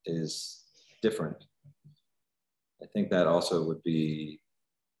is different. I think that also would be,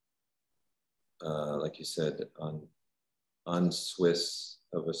 like you said, un-Swiss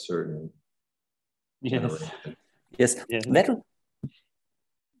of a certain generation. Yes.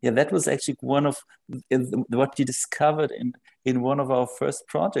 That was actually one of what you discovered in one of our first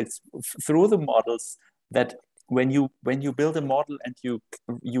projects through the models, that when you build a model and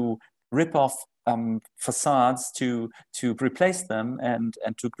you rip off facades to replace them and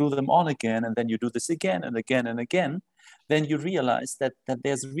to glue them on again, and then you do this again and again and again, then you realize that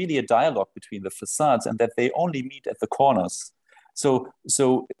there's really a dialogue between the facades and that they only meet at the corners. So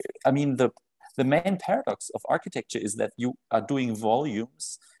I mean, the main paradox of architecture is that you are doing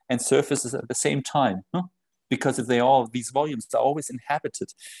volumes and surfaces at the same time, because if these volumes are always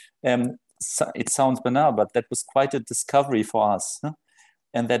inhabited. So it sounds banal, but that was quite a discovery for us,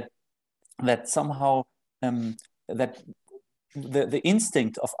 and that somehow that the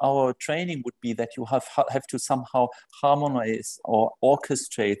instinct of our training would be that you have to somehow harmonize or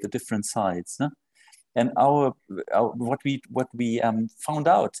orchestrate the different sides. Huh? And what we found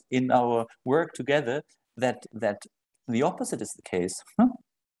out in our work together that the opposite is the case. Huh?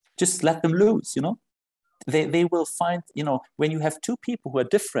 Just let them loose, you know. They will find, you know, when you have two people who are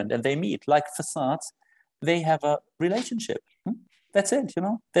different and they meet, like facades, they have a relationship. That's it, you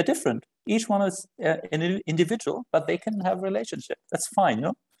know. They're different. Each one is an individual, but they can have a relationship. That's fine, you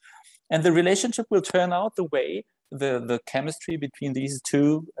know. And the relationship will turn out the way the chemistry between these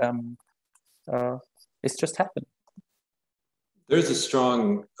two it's just happened. There's a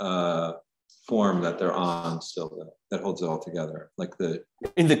strong form that they're on still that holds it all together, like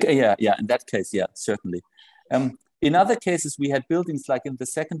in that case, yeah, certainly. In other cases, we had buildings like in the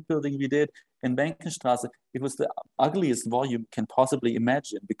second building we did in Benkenstraße. It was the ugliest volume you can possibly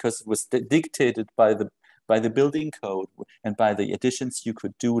imagine because it was dictated by the building code and by the additions you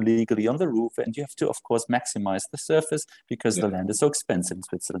could do legally on the roof. And you have to, of course, maximize the surface because the land is so expensive in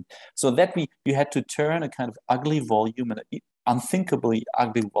Switzerland. So that you had to turn a kind of ugly volume, an unthinkably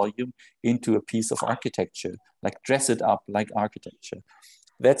ugly volume, into a piece of architecture, like dress it up like architecture.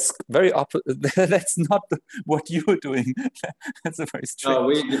 That's very that's not what you were doing. That's a very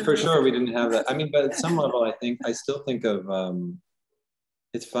strange. No, for sure we didn't have that. I mean, but at some level, I still think of.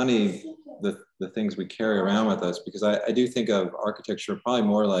 It's funny the things we carry around with us, because I do think of architecture probably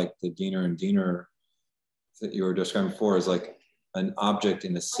more like the Diener and Diener that you were describing before, as like an object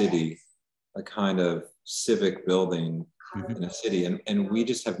in a city, a kind of civic building in a city, and we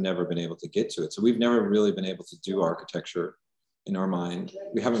just have never been able to get to it. So we've never really been able to do architecture in our mind.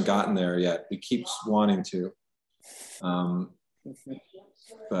 We haven't gotten there yet. We keep wanting to,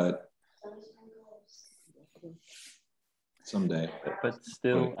 but someday. But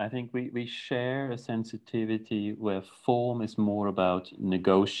still, I think we share a sensitivity where form is more about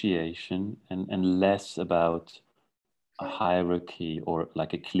negotiation and less about a hierarchy or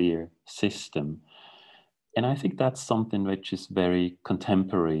like a clear system. And I think that's something which is very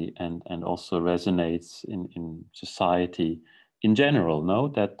contemporary and also resonates in society in general, no?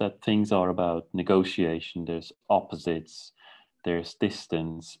 That things are about negotiation. There's opposites, there's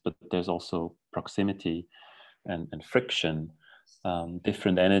distance, but there's also proximity and friction,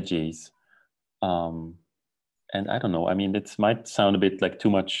 different energies. And I don't know, I mean, it might sound a bit like too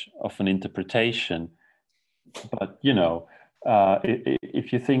much of an interpretation, but you know,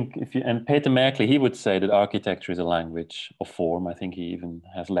 if you think, and Peter Märkli, he would say that architecture is a language of form. I think he even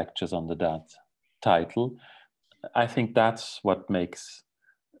has lectures under that title. I think that's what makes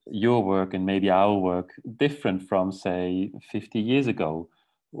your work and maybe our work different from, say, 50 years ago,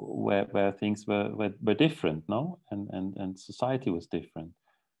 where things were different, no? And society was different.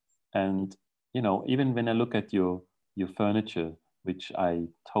 And, you know, even when I look at your furniture, which I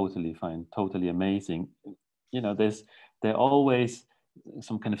find totally amazing, you know, there are always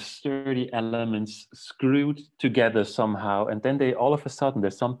some kind of sturdy elements screwed together somehow, and then all of a sudden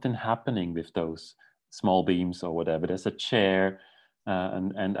there's something happening with those small beams or whatever. There's a chair,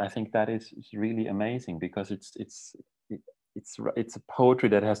 and I think that is really amazing, because it's a poetry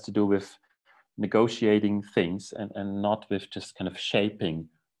that has to do with negotiating things and not with just kind of shaping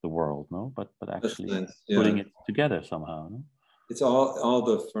the world, no, but actually putting it together somehow, no? It's all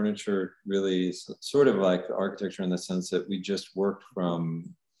the furniture really is sort of like the architecture in the sense that we just worked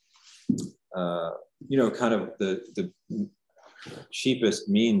from, you know, kind of the cheapest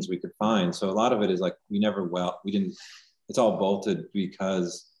means we could find. So a lot of it is like it's all bolted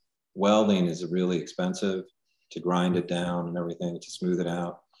because welding is really expensive to grind it down and everything, to smooth it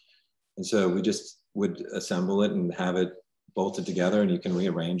out. And so we just would assemble it and have it bolted together, and you can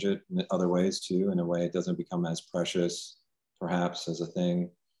rearrange it in other ways too, in a way it doesn't become as precious perhaps as a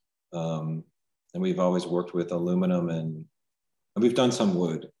thing. And we've always worked with aluminum, and we've done some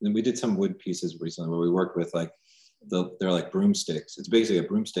wood, and we did some wood pieces recently where we worked with like they're like broomsticks. It's basically a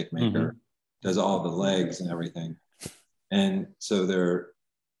broomstick maker, does all the legs and everything. And so they're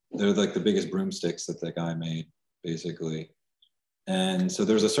like the biggest broomsticks that the guy made, basically. And so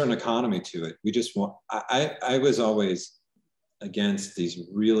there's a certain economy to it. We just want, I was always against these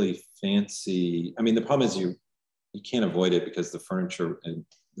really fancy, I mean, the problem is you can't avoid it because the furniture and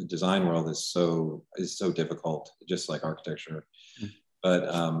the design world is so difficult, just like architecture. But,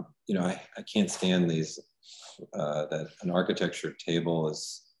 you know, I can't stand these, that an architecture table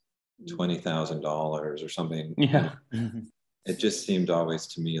is $20,000 or something. Yeah. It just seemed always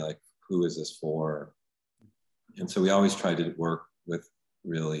to me like, who is this for? And so we always tried to work with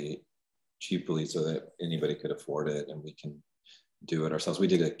really cheaply so that anybody could afford it and we can do it ourselves. We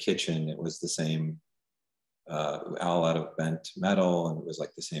did a kitchen. It was the same all out of bent metal, and it was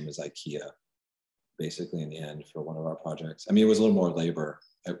like the same as IKEA, basically in the end for one of our projects. I mean, it was a little more labor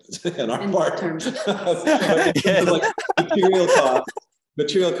on our part. Terms of like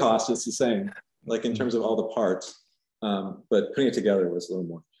material cost is the same, like in terms of all the parts, but putting it together was a little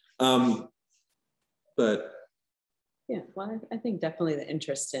more. But yeah, well, I think definitely the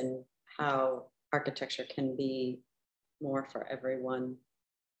interest in how architecture can be more for everyone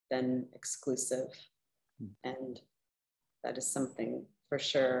than exclusive. And that is something for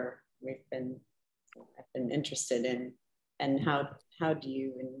sure I've been interested in. And how do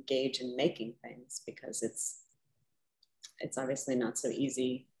you engage in making things? Because it's obviously not so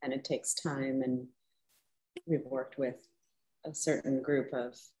easy, and it takes time. And we've worked with a certain group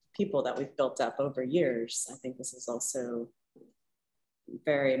of people that we've built up over years. I think this is also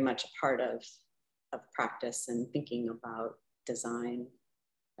very much a part of practice and thinking about design,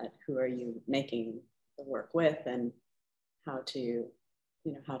 that who are you making the work with, and how to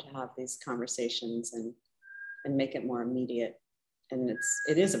have these conversations and make it more immediate. And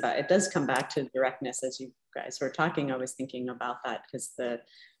it does come back to directness. As you guys were talking, I was thinking about that, because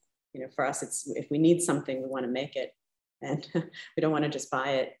for us, it's, if we need something, we want to make it, and we don't want to just buy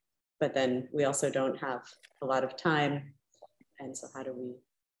it, but then we also don't have a lot of time. And so how do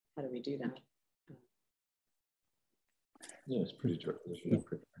we do that? yeah, it's pretty true.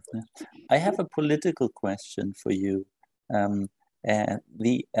 I have a political question for you.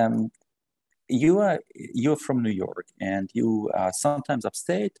 You're from New York, and you are sometimes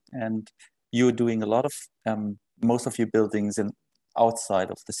upstate, and you're doing a lot of most of your buildings outside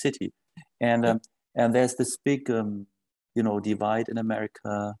of the city, and there's this big divide in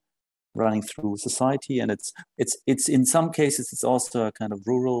America running through society, and it's in some cases it's also a kind of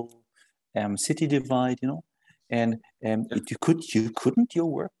rural city divide, and couldn't your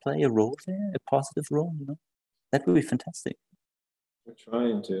work play a role there, a positive role? That would be fantastic. We're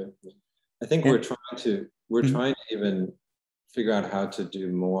trying to. I think we're trying to even figure out how to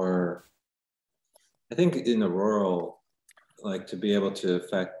do more. I think in the rural, like, to be able to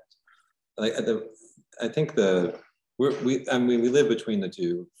affect, like, we live between the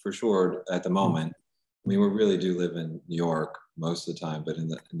two for sure at the moment. I mean, we really do live in New York most of the time, but in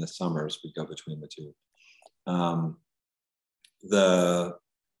the summers we go between the two.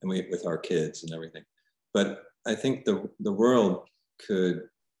 With our kids and everything. But I think the world could,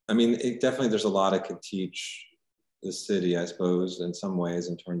 I mean, definitely there's a lot it could teach the city, I suppose, in some ways,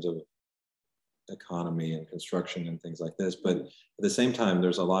 in terms of economy and construction and things like this. But at the same time,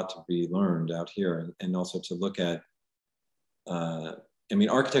 there's a lot to be learned out here, and also to look at, I mean,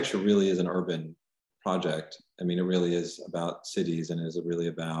 architecture really is an urban project. I mean, it really is about cities, and is really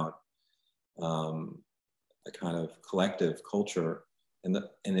about a kind of collective culture. And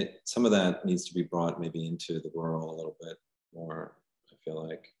some of that needs to be brought maybe into the rural a little bit more. I feel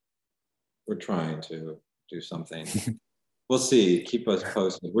like we're trying to do something. We'll see. Keep us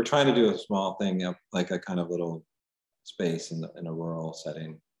posted. We're trying to do a small thing, like a kind of little space in a rural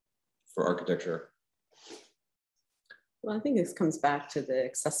setting for architecture. Well, I think this comes back to the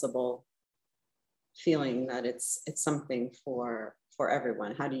accessible feeling that it's something for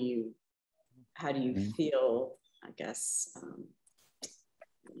everyone. How do you feel? I guess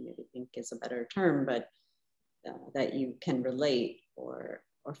maybe think is a better term, but that you can relate or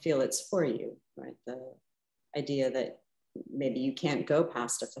feel it's for you, right? The idea that maybe you can't go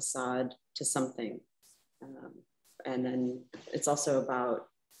past a facade to something. And then it's also about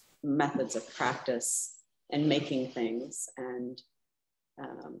methods of practice and making things. And,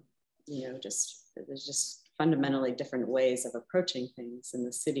 there's just fundamentally different ways of approaching things. In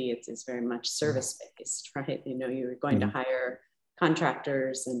the city, it's very much service-based, right? You're going to hire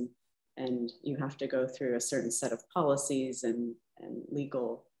contractors, and you have to go through a certain set of policies and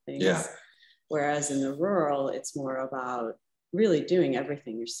legal things. Yeah. Whereas in the rural, it's more about really doing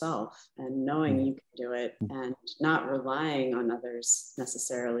everything yourself and knowing you can do it, and not relying on others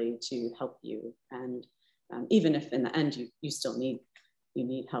necessarily to help you. And even if in the end you still need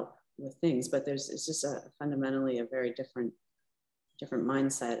help with things, but it's just fundamentally a very different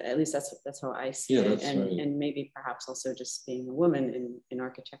mindset. At least that's how I see it. And right. And maybe perhaps also just being a woman in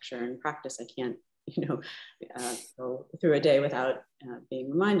architecture and practice, I can't go through a day without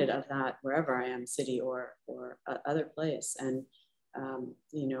being reminded of that wherever I am, city or other place. And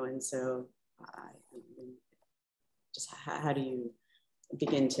and so just how do you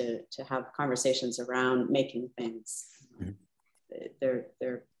begin to have conversations around making things?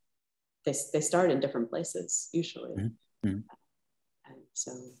 They start in different places usually. And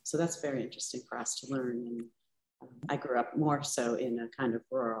so that's very interesting for us to learn. And I grew up more so in a kind of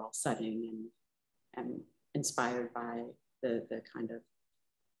rural setting, and inspired by the kind of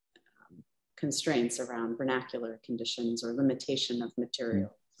constraints around vernacular conditions or limitation of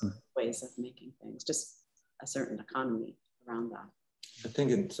materials, ways of making things, just a certain economy around that. I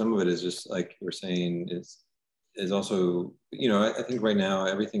think some of it is just like you were saying, is also, you know, I think right now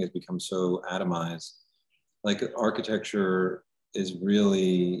everything has become so atomized. Like architecture is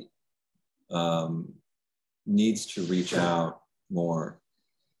really needs to reach out more.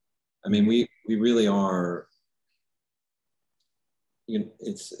 I mean, we really are. You know,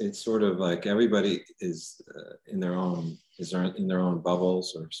 it's sort of like everybody is in their own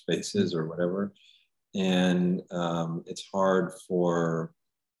bubbles or spaces or whatever, and it's hard to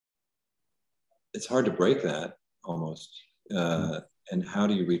break that almost. And how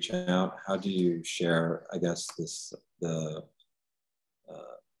do you reach out? How do you share? I guess the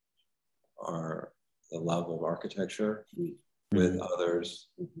love of architecture with others,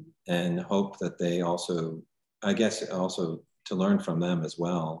 and hope that they also, I guess, also to learn from them as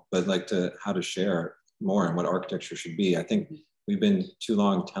well. But like how to share more and what architecture should be. I think we've been too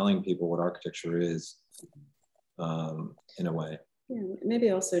long telling people what architecture is, in a way. Yeah,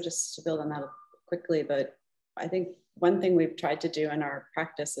 maybe also just to build on that quickly, but I think one thing we've tried to do in our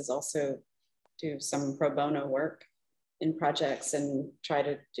practice is also do some pro bono work in projects and try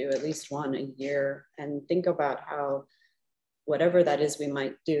to do at least one a year and think about how whatever that is we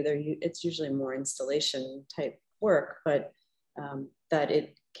might do there, it's usually more installation type work, but that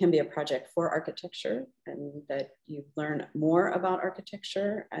it can be a project for architecture and that you learn more about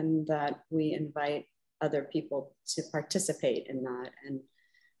architecture and that we invite other people to participate in that.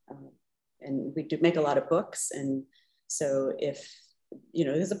 And we do make a lot of books. And so if, you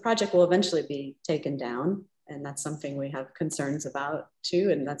know, because the project will eventually be taken down, and that's something we have concerns about too.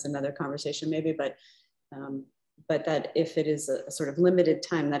 And that's another conversation maybe, but that if it is a sort of limited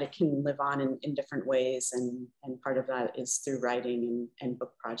time, that it can live on in different ways. And part of that is through writing and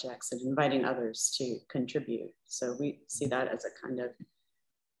book projects and inviting others to contribute. So we see that as a kind of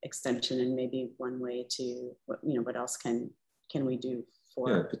extension and maybe one way to, you know, what else can we do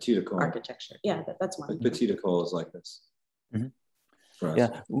for architecture? Yeah, that's one. Petit école is like this.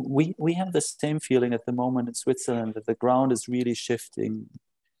 Yeah, we have the same feeling at the moment in Switzerland, that the ground is really shifting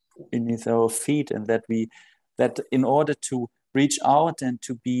beneath our feet, and that in order to reach out and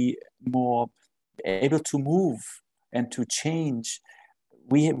to be more able to move and to change,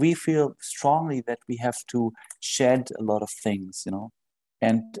 we feel strongly that we have to shed a lot of things, you know,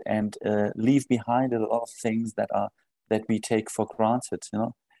 and leave behind a lot of things that we take for granted, you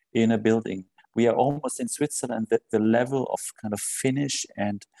know, in a building. We are almost in Switzerland that the level of kind of finish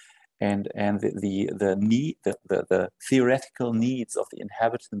and the theoretical needs of the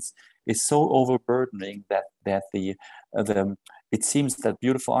inhabitants is so overburdening that it seems that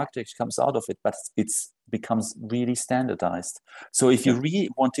beautiful architecture comes out of it, but it becomes really standardized. So if you really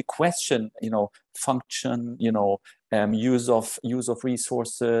want to question, you know, function, you know, use of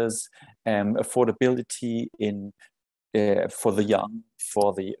resources, affordability for the young,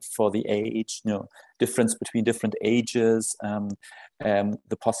 for the age, you know, difference between different ages,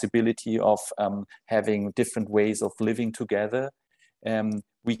 the possibility of having different ways of living together.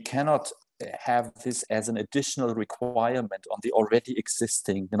 We cannot have this as an additional requirement on the already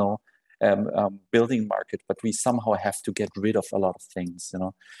existing, you know, building market, but we somehow have to get rid of a lot of things, you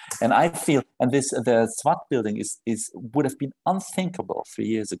know. And I feel, and the SWAT building would have been unthinkable 3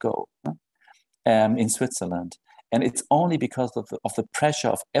 years ago in Switzerland. And it's only because of the pressure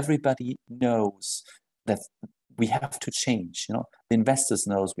of everybody knows that we have to change, you know. The investors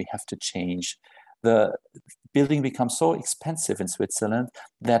knows we have to change. The building becomes so expensive in Switzerland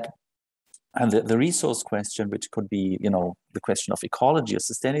that, and the resource question, which could be, you know, the question of ecology or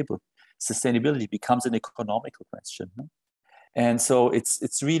sustainability, becomes an economical question. No? And so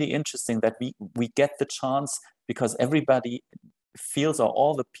it's really interesting that we get the chance, because everybody feels, or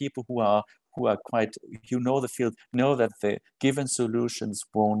all the people who are quite, you know, the field, know that the given solutions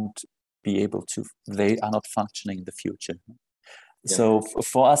won't be able to, they are not functioning in the future. Yeah. So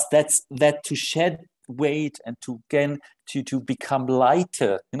for us, that to shed weight and to become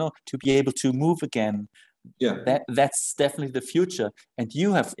lighter, you know, to be able to move again. Yeah, that's definitely the future. And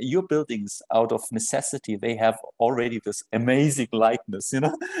you have your buildings out of necessity. They have already this amazing lightness, you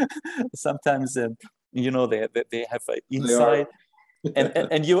know. Sometimes, you know, they have inside.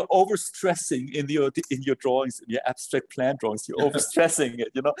 And you're overstressing in your drawings, in your abstract plan drawings. You're overstressing it,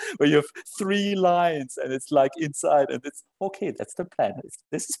 you know, where you have 3 lines and it's like inside, and it's okay. That's the plan.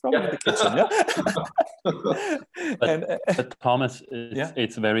 This is probably the kitchen, yeah. But Thomas,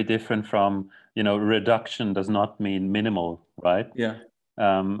 it's very different from, you know, reduction does not mean minimal, right? Yeah.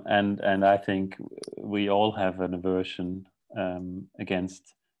 And I think we all have an aversion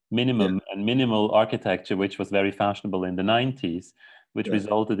against minimal architecture, which was very fashionable in the 90s, which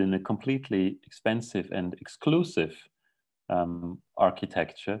resulted in a completely expensive and exclusive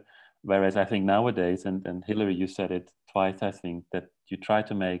architecture. Whereas I think nowadays, and Hilary, you said it twice, I think, that you try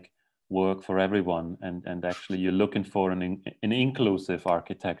to make work for everyone, and actually you're looking for an inclusive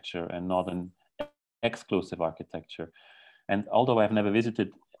architecture and not an exclusive architecture. And although I've never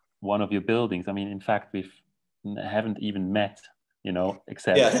visited one of your buildings, I mean, in fact, haven't even met, you know,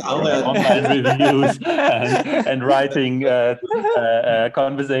 except online reviews and writing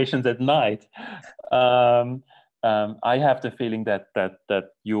conversations at night. I have the feeling that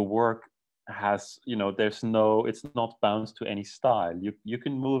your work has, you know, it's not bound to any style. You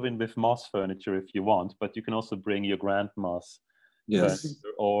can move in with MOS furniture if you want, but you can also bring your grandma's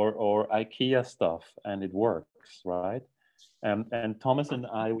or IKEA stuff, and it works, right? And Thomas and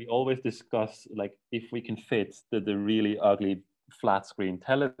I, we always discuss, like, if we can fit the really ugly flat screen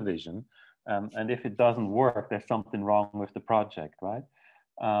television, and if it doesn't work, there's something wrong with the project, right?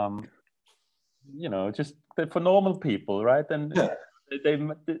 You know, just for normal people, right? And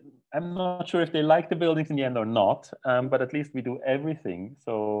I'm not sure if they like the buildings in the end or not, but at least we do everything.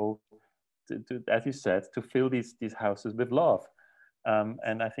 So, as you said, to fill these houses with love,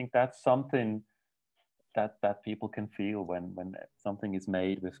 and I think that's something that people can feel when something is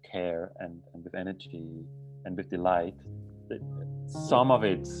made with care and with energy and with delight. Some of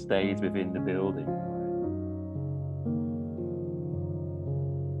it stays within the building.